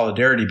build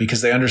solidarity,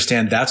 because they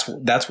understand that's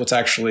what's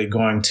actually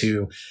going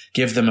to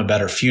give them a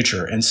better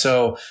future. And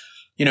so,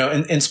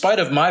 in spite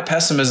of my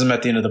pessimism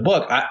at the end of the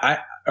book,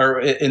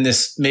 or in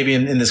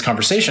this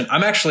conversation,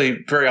 I'm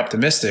actually very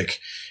optimistic.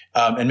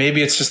 And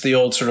maybe it's just the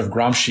old sort of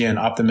Gramscian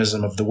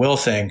optimism of the will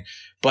thing.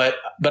 But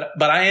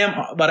I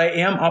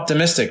am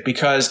optimistic,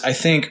 because I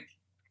think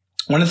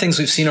one of the things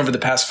we've seen over the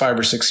past 5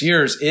 or 6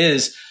 years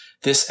is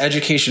this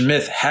education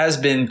myth has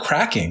been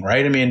cracking,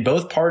 right? I mean,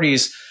 both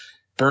parties,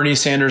 Bernie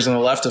Sanders on the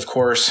left, of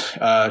course,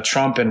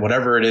 Trump, and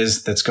whatever it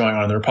is that's going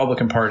on in the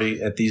Republican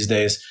Party at these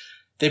days,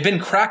 they've been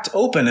cracked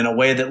open in a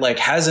way that, like,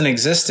 hasn't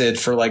existed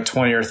for like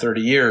 20 or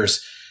 30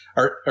 years,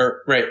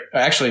 or right,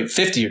 actually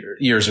 50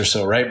 years or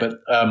so, right? But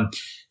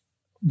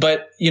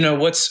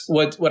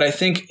what I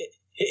think,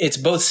 it's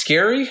both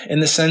scary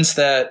in the sense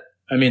that,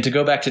 I mean, to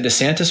go back to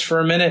DeSantis for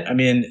a minute, I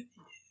mean,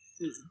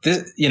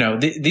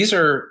 these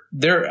are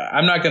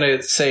I'm not going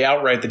to say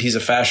outright that he's a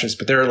fascist,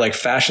 but there are like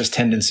fascist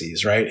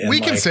tendencies, right? And we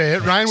can say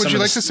it. Ryan, would you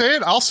like to say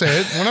it? I'll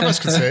say it. One of us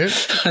can say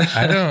it.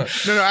 I don't.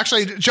 No.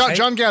 Actually,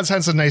 John Gads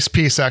has a nice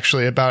piece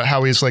actually about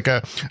how he's like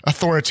a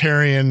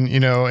authoritarian,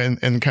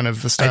 in kind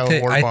of the style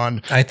of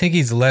Orban. I think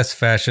he's less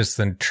fascist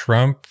than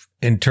Trump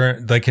in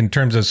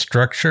terms of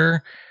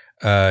structure.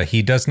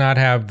 He does not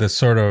have the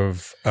sort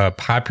of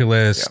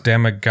populist,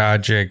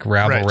 demagogic,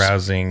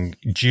 rabble-rousing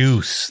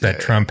juice that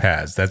Trump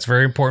has. That's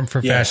very important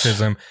for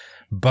fascism.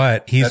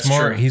 But he's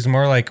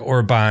more like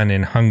Orban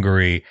in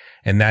Hungary,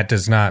 and that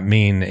does not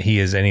mean that he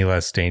is any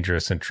less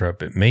dangerous than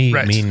Trump. It may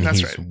mean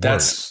he's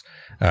worse.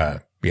 I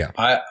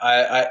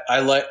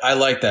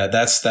like that.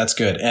 That's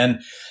good.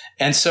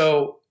 And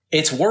so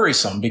it's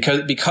worrisome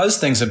because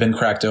things have been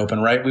cracked open,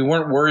 right? We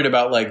weren't worried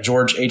about like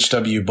George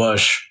H.W.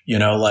 Bush,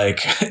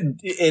 like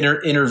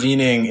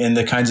intervening in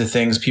the kinds of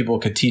things people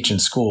could teach in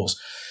schools.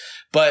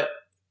 But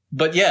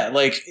yeah,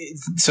 like,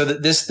 so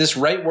that this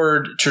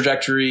rightward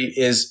trajectory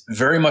is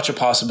very much a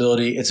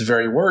possibility. It's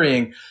very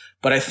worrying,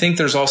 but I think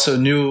there's also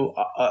new,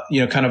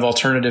 kind of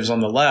alternatives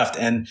on the left.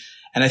 And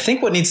I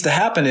think what needs to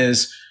happen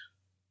is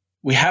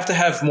we have to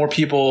have more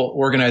people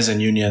organize in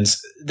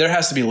unions. There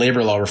has to be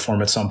labor law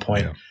reform at some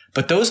point. Yeah.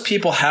 But those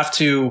people have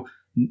to,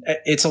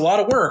 it's a lot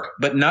of work,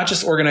 but not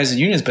just organize in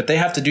unions, but they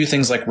have to do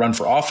things like run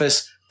for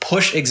office,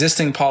 push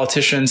existing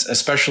politicians,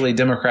 especially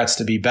Democrats,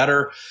 to be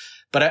better.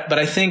 But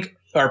I think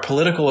our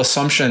political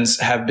assumptions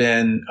have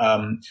been,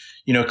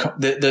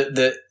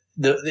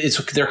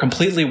 they're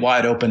completely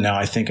wide open now,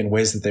 I think, in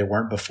ways that they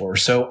weren't before.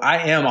 So I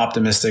am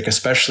optimistic,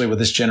 especially with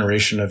this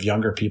generation of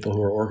younger people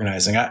who are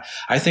organizing.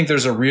 I think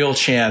there's a real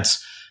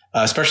chance,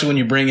 especially when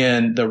you bring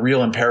in the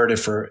real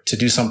imperative to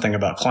do something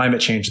about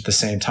climate change at the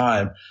same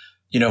time,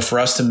 for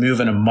us to move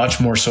in a much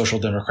more social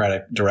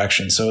democratic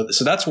direction. So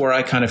that's where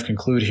I kind of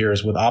conclude here,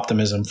 is with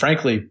optimism.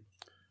 Frankly,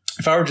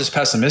 if I were just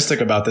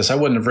pessimistic about this, I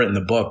wouldn't have written the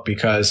book,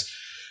 because,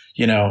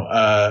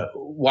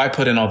 why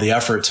put in all the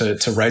effort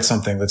to write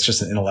something that's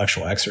just an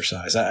intellectual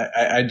exercise?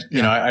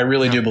 I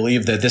really do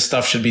believe that this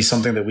stuff should be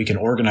something that we can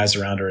organize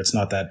around, or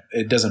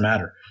it doesn't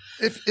matter.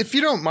 If you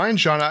don't mind,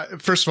 John,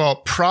 first of all,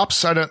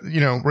 props. We're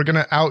going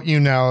to out you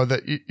now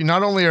that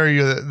not only are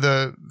you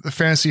the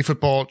fantasy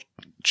football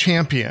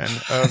champion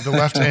of the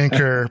Left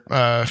Anchor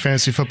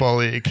Fantasy Football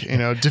League,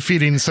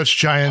 defeating such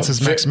giants as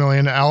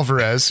Maximilian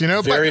Alvarez,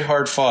 very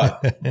hard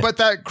fought. But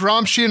that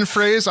Gramscian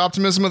phrase,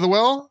 optimism of the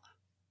will,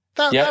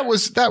 that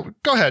was that.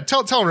 Go ahead,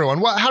 tell everyone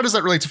how does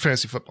that relate to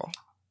fantasy football?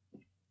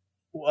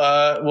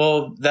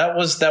 Well, that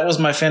was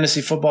my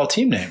fantasy football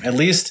team name. At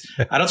least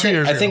I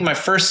think my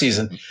first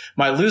season,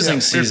 my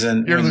losing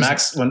season,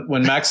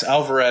 when Max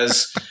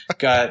Alvarez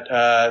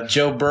got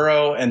Joe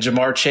Burrow and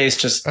Jamar Chase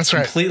just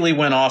completely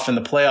went off in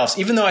the playoffs,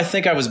 even though I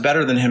think I was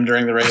better than him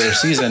during the regular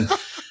season.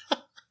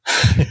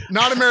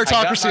 Not a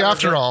meritocracy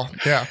after all.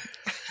 Yeah.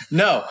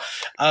 No.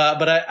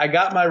 But I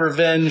got my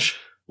revenge.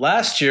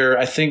 Last year,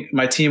 I think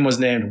my team was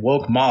named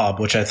Woke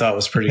Mob, which I thought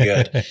was pretty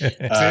good.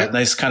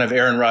 Nice kind of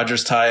Aaron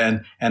Rodgers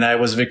tie-in, and I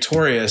was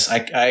victorious.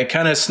 I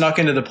kind of snuck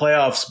into the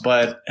playoffs,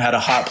 but had a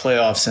hot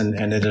playoffs and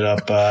ended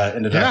up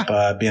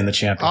being the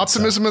champion.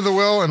 Optimism of the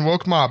will and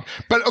Woke Mob.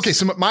 But okay,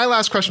 so my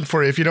last question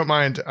for you, if you don't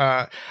mind,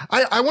 I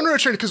want to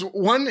return, because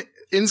one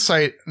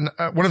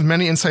of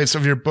many insights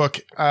of your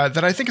book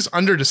that I think is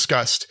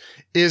under-discussed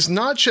is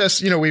not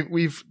just,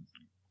 we've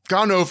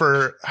gone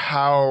over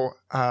how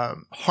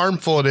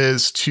harmful it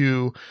is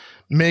to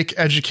make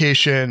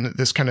education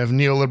this kind of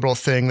neoliberal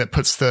thing that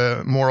puts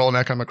the moral and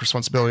economic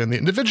responsibility on the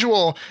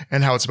individual,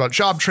 and how it's about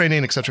job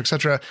training, et cetera, et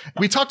cetera.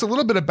 We talked a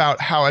little bit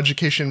about how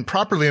education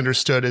properly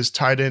understood is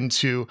tied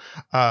into,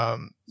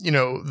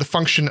 the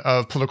function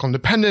of political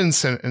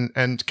independence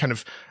and kind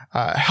of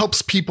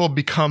helps people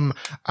become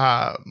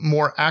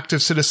more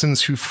active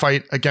citizens who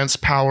fight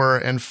against power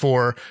and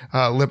for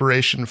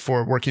liberation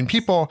for working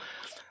people.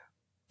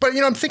 But,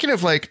 I'm thinking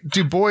of like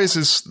Du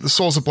Bois's The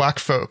Souls of Black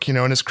Folk,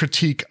 and his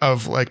critique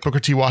of like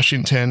Booker T.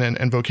 Washington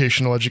and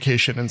vocational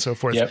education and so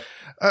forth. Yep.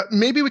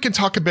 Maybe we can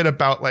talk a bit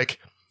about like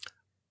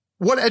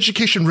what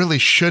education really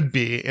should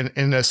be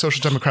in a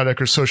social democratic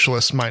or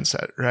socialist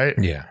mindset, right?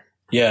 Yeah.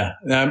 Yeah.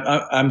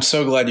 I'm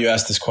so glad you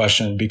asked this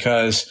question,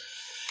 because,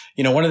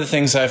 one of the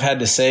things I've had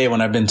to say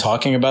when I've been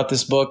talking about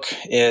this book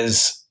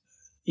is,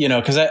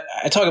 because I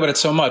talk about it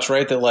so much,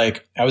 right? That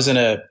like I was in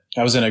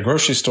a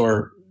grocery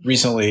store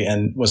recently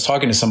and was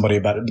talking to somebody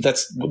about it, but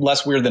that's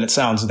less weird than it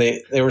sounds.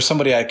 They were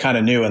somebody I kind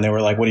of knew, and they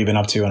were like, "What have you been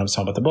up to?" And I was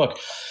talking about the book,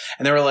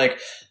 and they were like,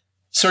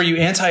 "So are you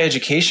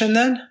anti-education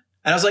then?"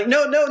 And I was like,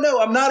 "No,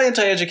 I'm not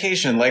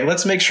anti-education. Like,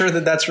 let's make sure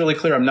that that's really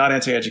clear. I'm not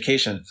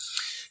anti-education."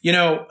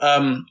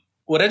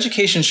 What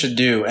education should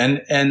do,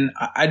 and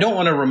I don't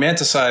want to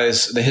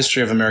romanticize the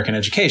history of American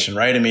education,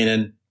 right? I mean,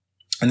 in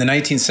the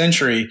 19th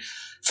century,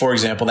 for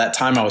example, that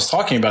time I was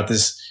talking about,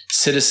 this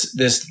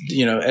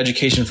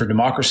education for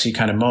democracy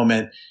kind of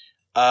moment,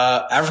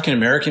 African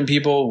American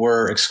people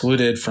were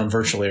excluded from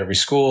virtually every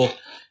school.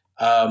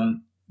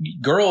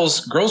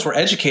 girls were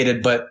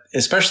educated, but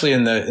especially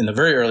in the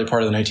very early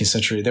part of the 19th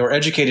century, they were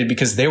educated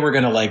because they were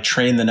going to like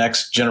train the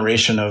next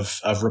generation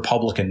of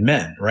Republican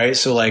men, right?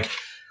 So like,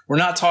 we're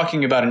not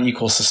talking about an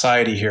equal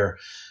society here,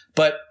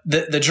 but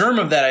the germ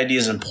of that idea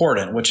is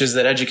important, which is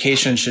that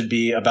education should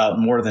be about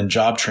more than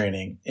job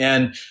training.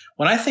 And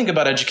when I think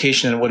about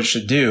education and what it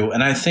should do,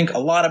 and I think a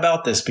lot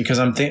about this because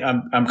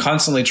I'm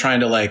constantly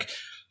trying to like,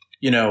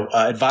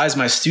 advise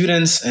my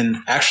students and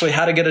actually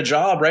how to get a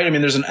job, right? I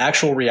mean, there's an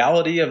actual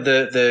reality of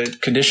the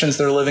conditions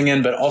they're living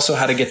in, but also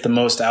how to get the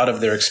most out of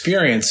their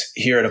experience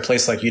here at a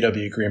place like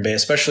UW Green Bay,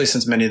 especially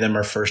since many of them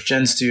are first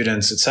gen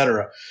students, et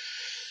cetera.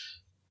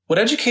 What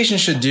education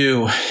should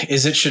do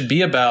is it should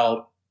be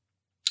about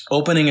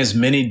opening as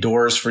many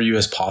doors for you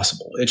as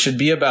possible. It should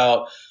be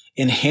about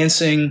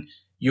enhancing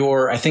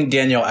I think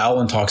Danielle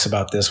Allen talks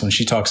about this when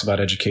she talks about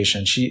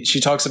education. She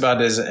talks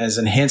about it as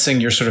enhancing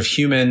your sort of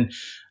human,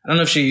 I don't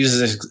know if she uses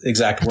this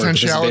exact word, but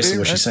this is basically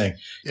what she's saying.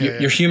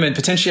 Your human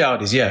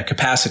potentialities,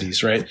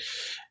 capacities, right?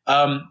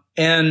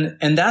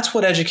 And that's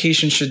what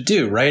education should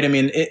do, right? I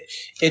mean,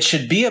 it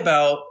should be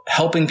about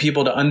helping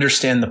people to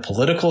understand the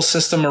political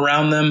system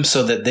around them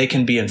so that they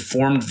can be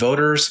informed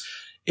voters.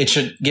 It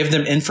should give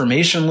them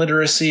information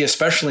literacy,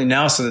 especially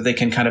now, so that they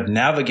can kind of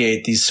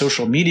navigate these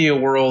social media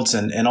worlds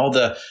and all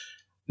the,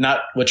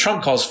 not what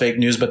Trump calls fake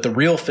news, but the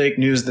real fake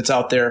news that's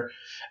out there.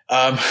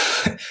 And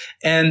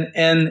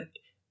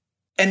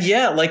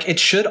yeah, like it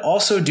should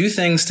also do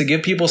things to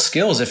give people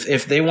skills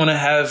if they want to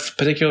have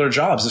particular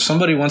jobs. If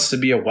somebody wants to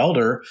be a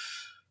welder,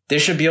 they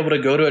should be able to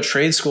go to a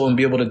trade school and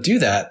be able to do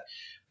that.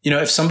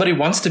 If somebody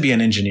wants to be an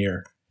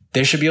engineer,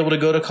 they should be able to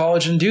go to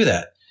college and do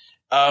that.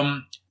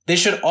 They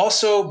should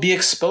also be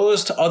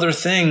exposed to other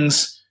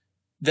things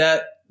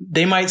that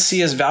they might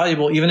see as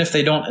valuable, even if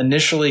they don't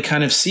initially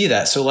kind of see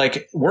that. So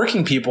like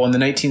working people in the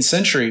 19th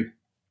century,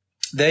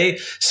 they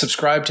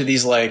subscribe to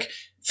these like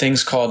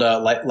things called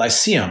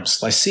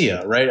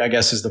lyceia, right? I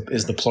guess is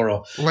the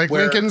plural. Like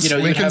where,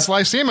 Lincoln's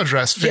Lyceum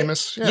address,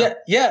 famous.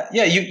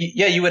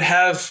 You would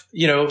have,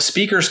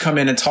 speakers come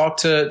in and talk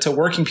to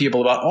working people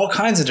about all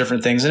kinds of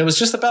different things. And it was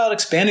just about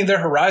expanding their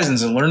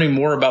horizons and learning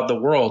more about the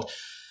world.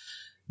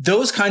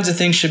 Those kinds of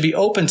things should be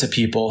open to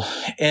people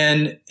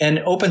and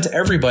open to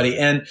everybody.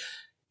 And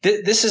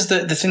this is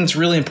the thing that's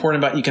really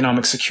important about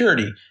economic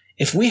security.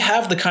 If we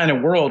have the kind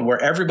of world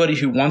where everybody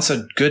who wants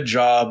a good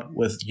job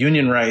with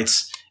union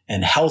rights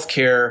and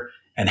healthcare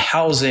and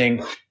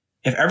housing,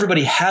 if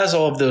everybody has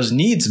all of those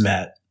needs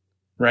met,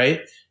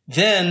 right,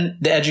 then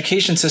the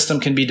education system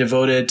can be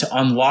devoted to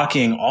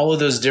unlocking all of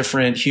those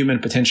different human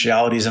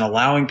potentialities and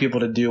allowing people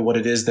to do what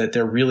it is that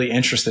they're really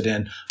interested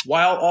in,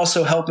 while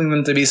also helping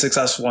them to be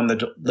successful in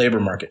the labor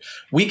market.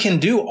 We can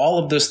do all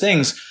of those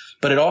things,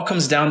 but it all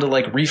comes down to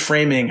like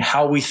reframing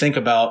how we think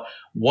about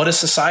what a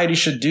society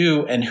should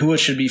do and who it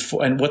should be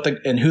for,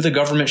 and who the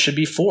government should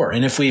be for.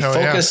 And if we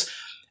focus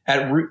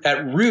at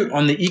root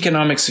on the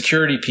economic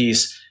security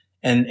piece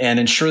and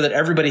ensure that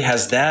everybody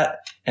has that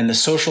and the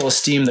social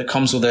esteem that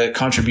comes with a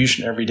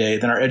contribution every day,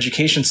 then our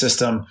education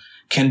system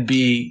can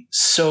be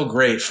so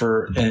great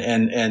for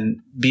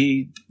and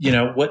be,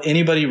 what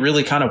anybody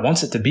really kind of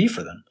wants it to be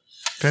for them.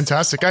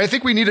 Fantastic. I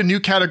think we need a new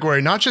category,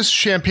 not just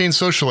champagne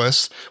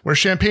socialists, where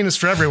champagne is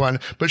for everyone,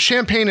 but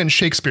champagne and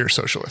Shakespeare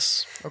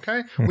socialists.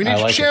 Okay? We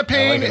need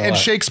champagne and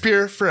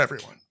Shakespeare for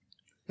everyone.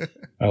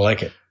 I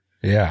like it.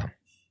 Yeah.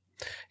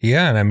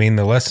 Yeah. And I mean,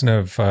 the lesson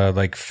of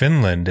like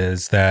Finland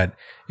is that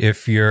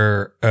if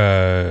your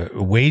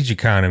wage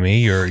economy,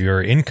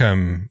 your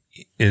income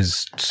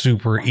is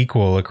super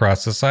equal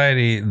across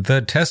society,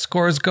 the test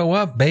scores go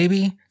up,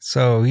 baby.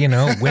 So,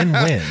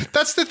 win-win.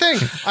 That's the thing.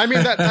 I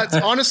mean, that's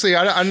honestly,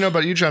 I don't know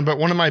about you, John, but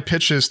one of my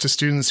pitches to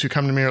students who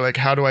come to me are like,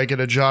 how do I get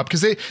a job?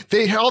 Because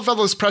they all feel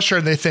this pressure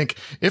and they think,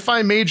 if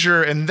I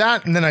major in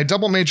that and then I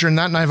double major in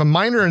that and I have a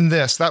minor in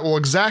this, that will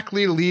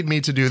exactly lead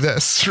me to do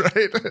this,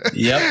 right?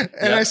 Yep.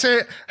 And I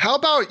say, how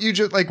about you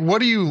just like,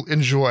 what do you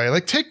enjoy?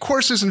 Like take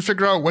courses and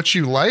figure out what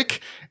you like.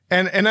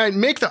 And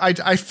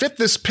I fit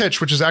this pitch,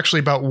 which is actually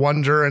about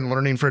wonder and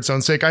learning for its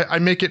own sake. I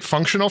make it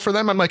functional for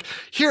them. I'm like,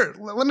 here,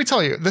 let me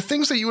tell you, the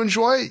things that you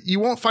enjoy, you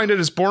won't find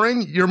it as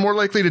boring. You're more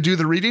likely to do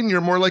the reading.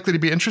 You're more likely to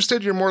be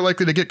interested. You're more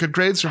likely to get good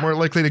grades. You're more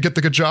likely to get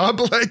the good job.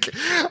 Like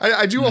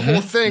I do a whole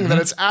thing that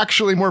it's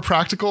actually more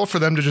practical for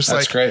them to just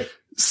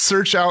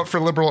search out for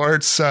liberal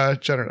arts,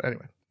 generally.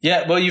 Anyway.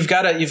 Yeah, well, you've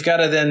got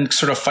to then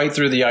sort of fight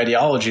through the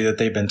ideology that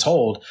they've been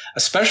told,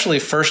 especially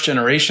first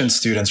generation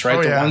students,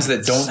 right? The ones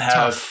that don't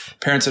have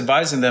parents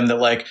advising them that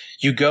like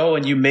you go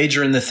and you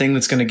major in the thing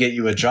that's going to get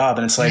you a job,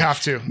 and it's like you have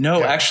to.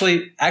 No,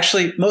 actually,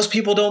 most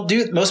people don't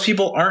do. Most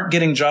people aren't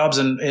getting jobs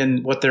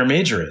in what their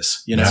major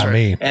is. Not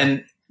me.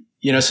 And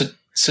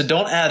so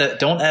don't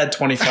add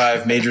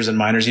 25 majors and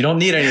minors. You don't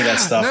need any of that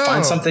stuff.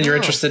 Find something you're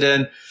interested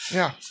in.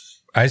 Yeah.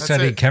 I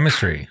studied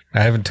chemistry.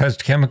 I haven't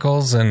touched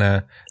chemicals and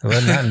not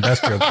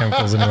industrial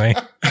chemicals anyway.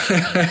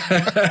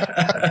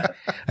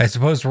 I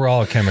suppose we're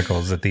all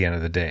chemicals at the end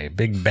of the day.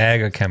 Big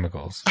bag of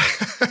chemicals.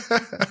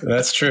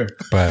 That's true.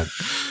 But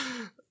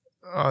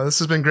Oh, this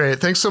has been great.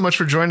 Thanks so much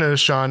for joining us,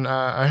 Sean.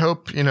 I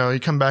hope, you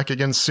come back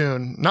again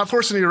soon. Not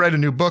forcing you to write a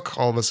new book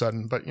all of a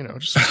sudden, but,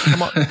 just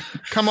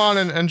come on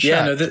and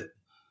chat.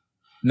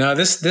 Yeah,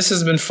 this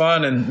has been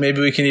fun, and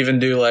maybe we can even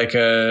do like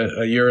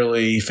a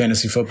yearly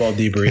fantasy football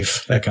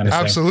debrief, that kind of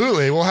thing.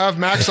 Absolutely. We'll have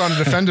Max on to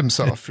defend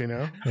himself,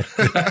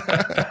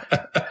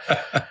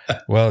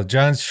 Well,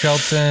 John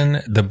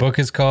Shelton, the book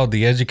is called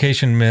The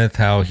Education Myth,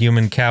 How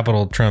Human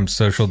Capital Trumps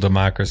Social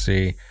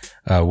Democracy.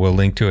 We'll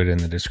link to it in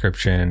the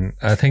description.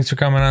 Thanks for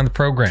coming on the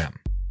program.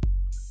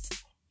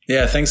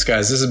 Yeah, thanks,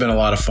 guys. This has been a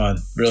lot of fun.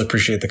 Really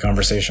appreciate the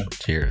conversation.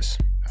 Cheers.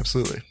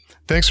 Absolutely.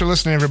 Thanks for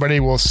listening, everybody.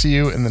 We'll see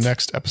you in the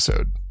next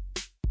episode.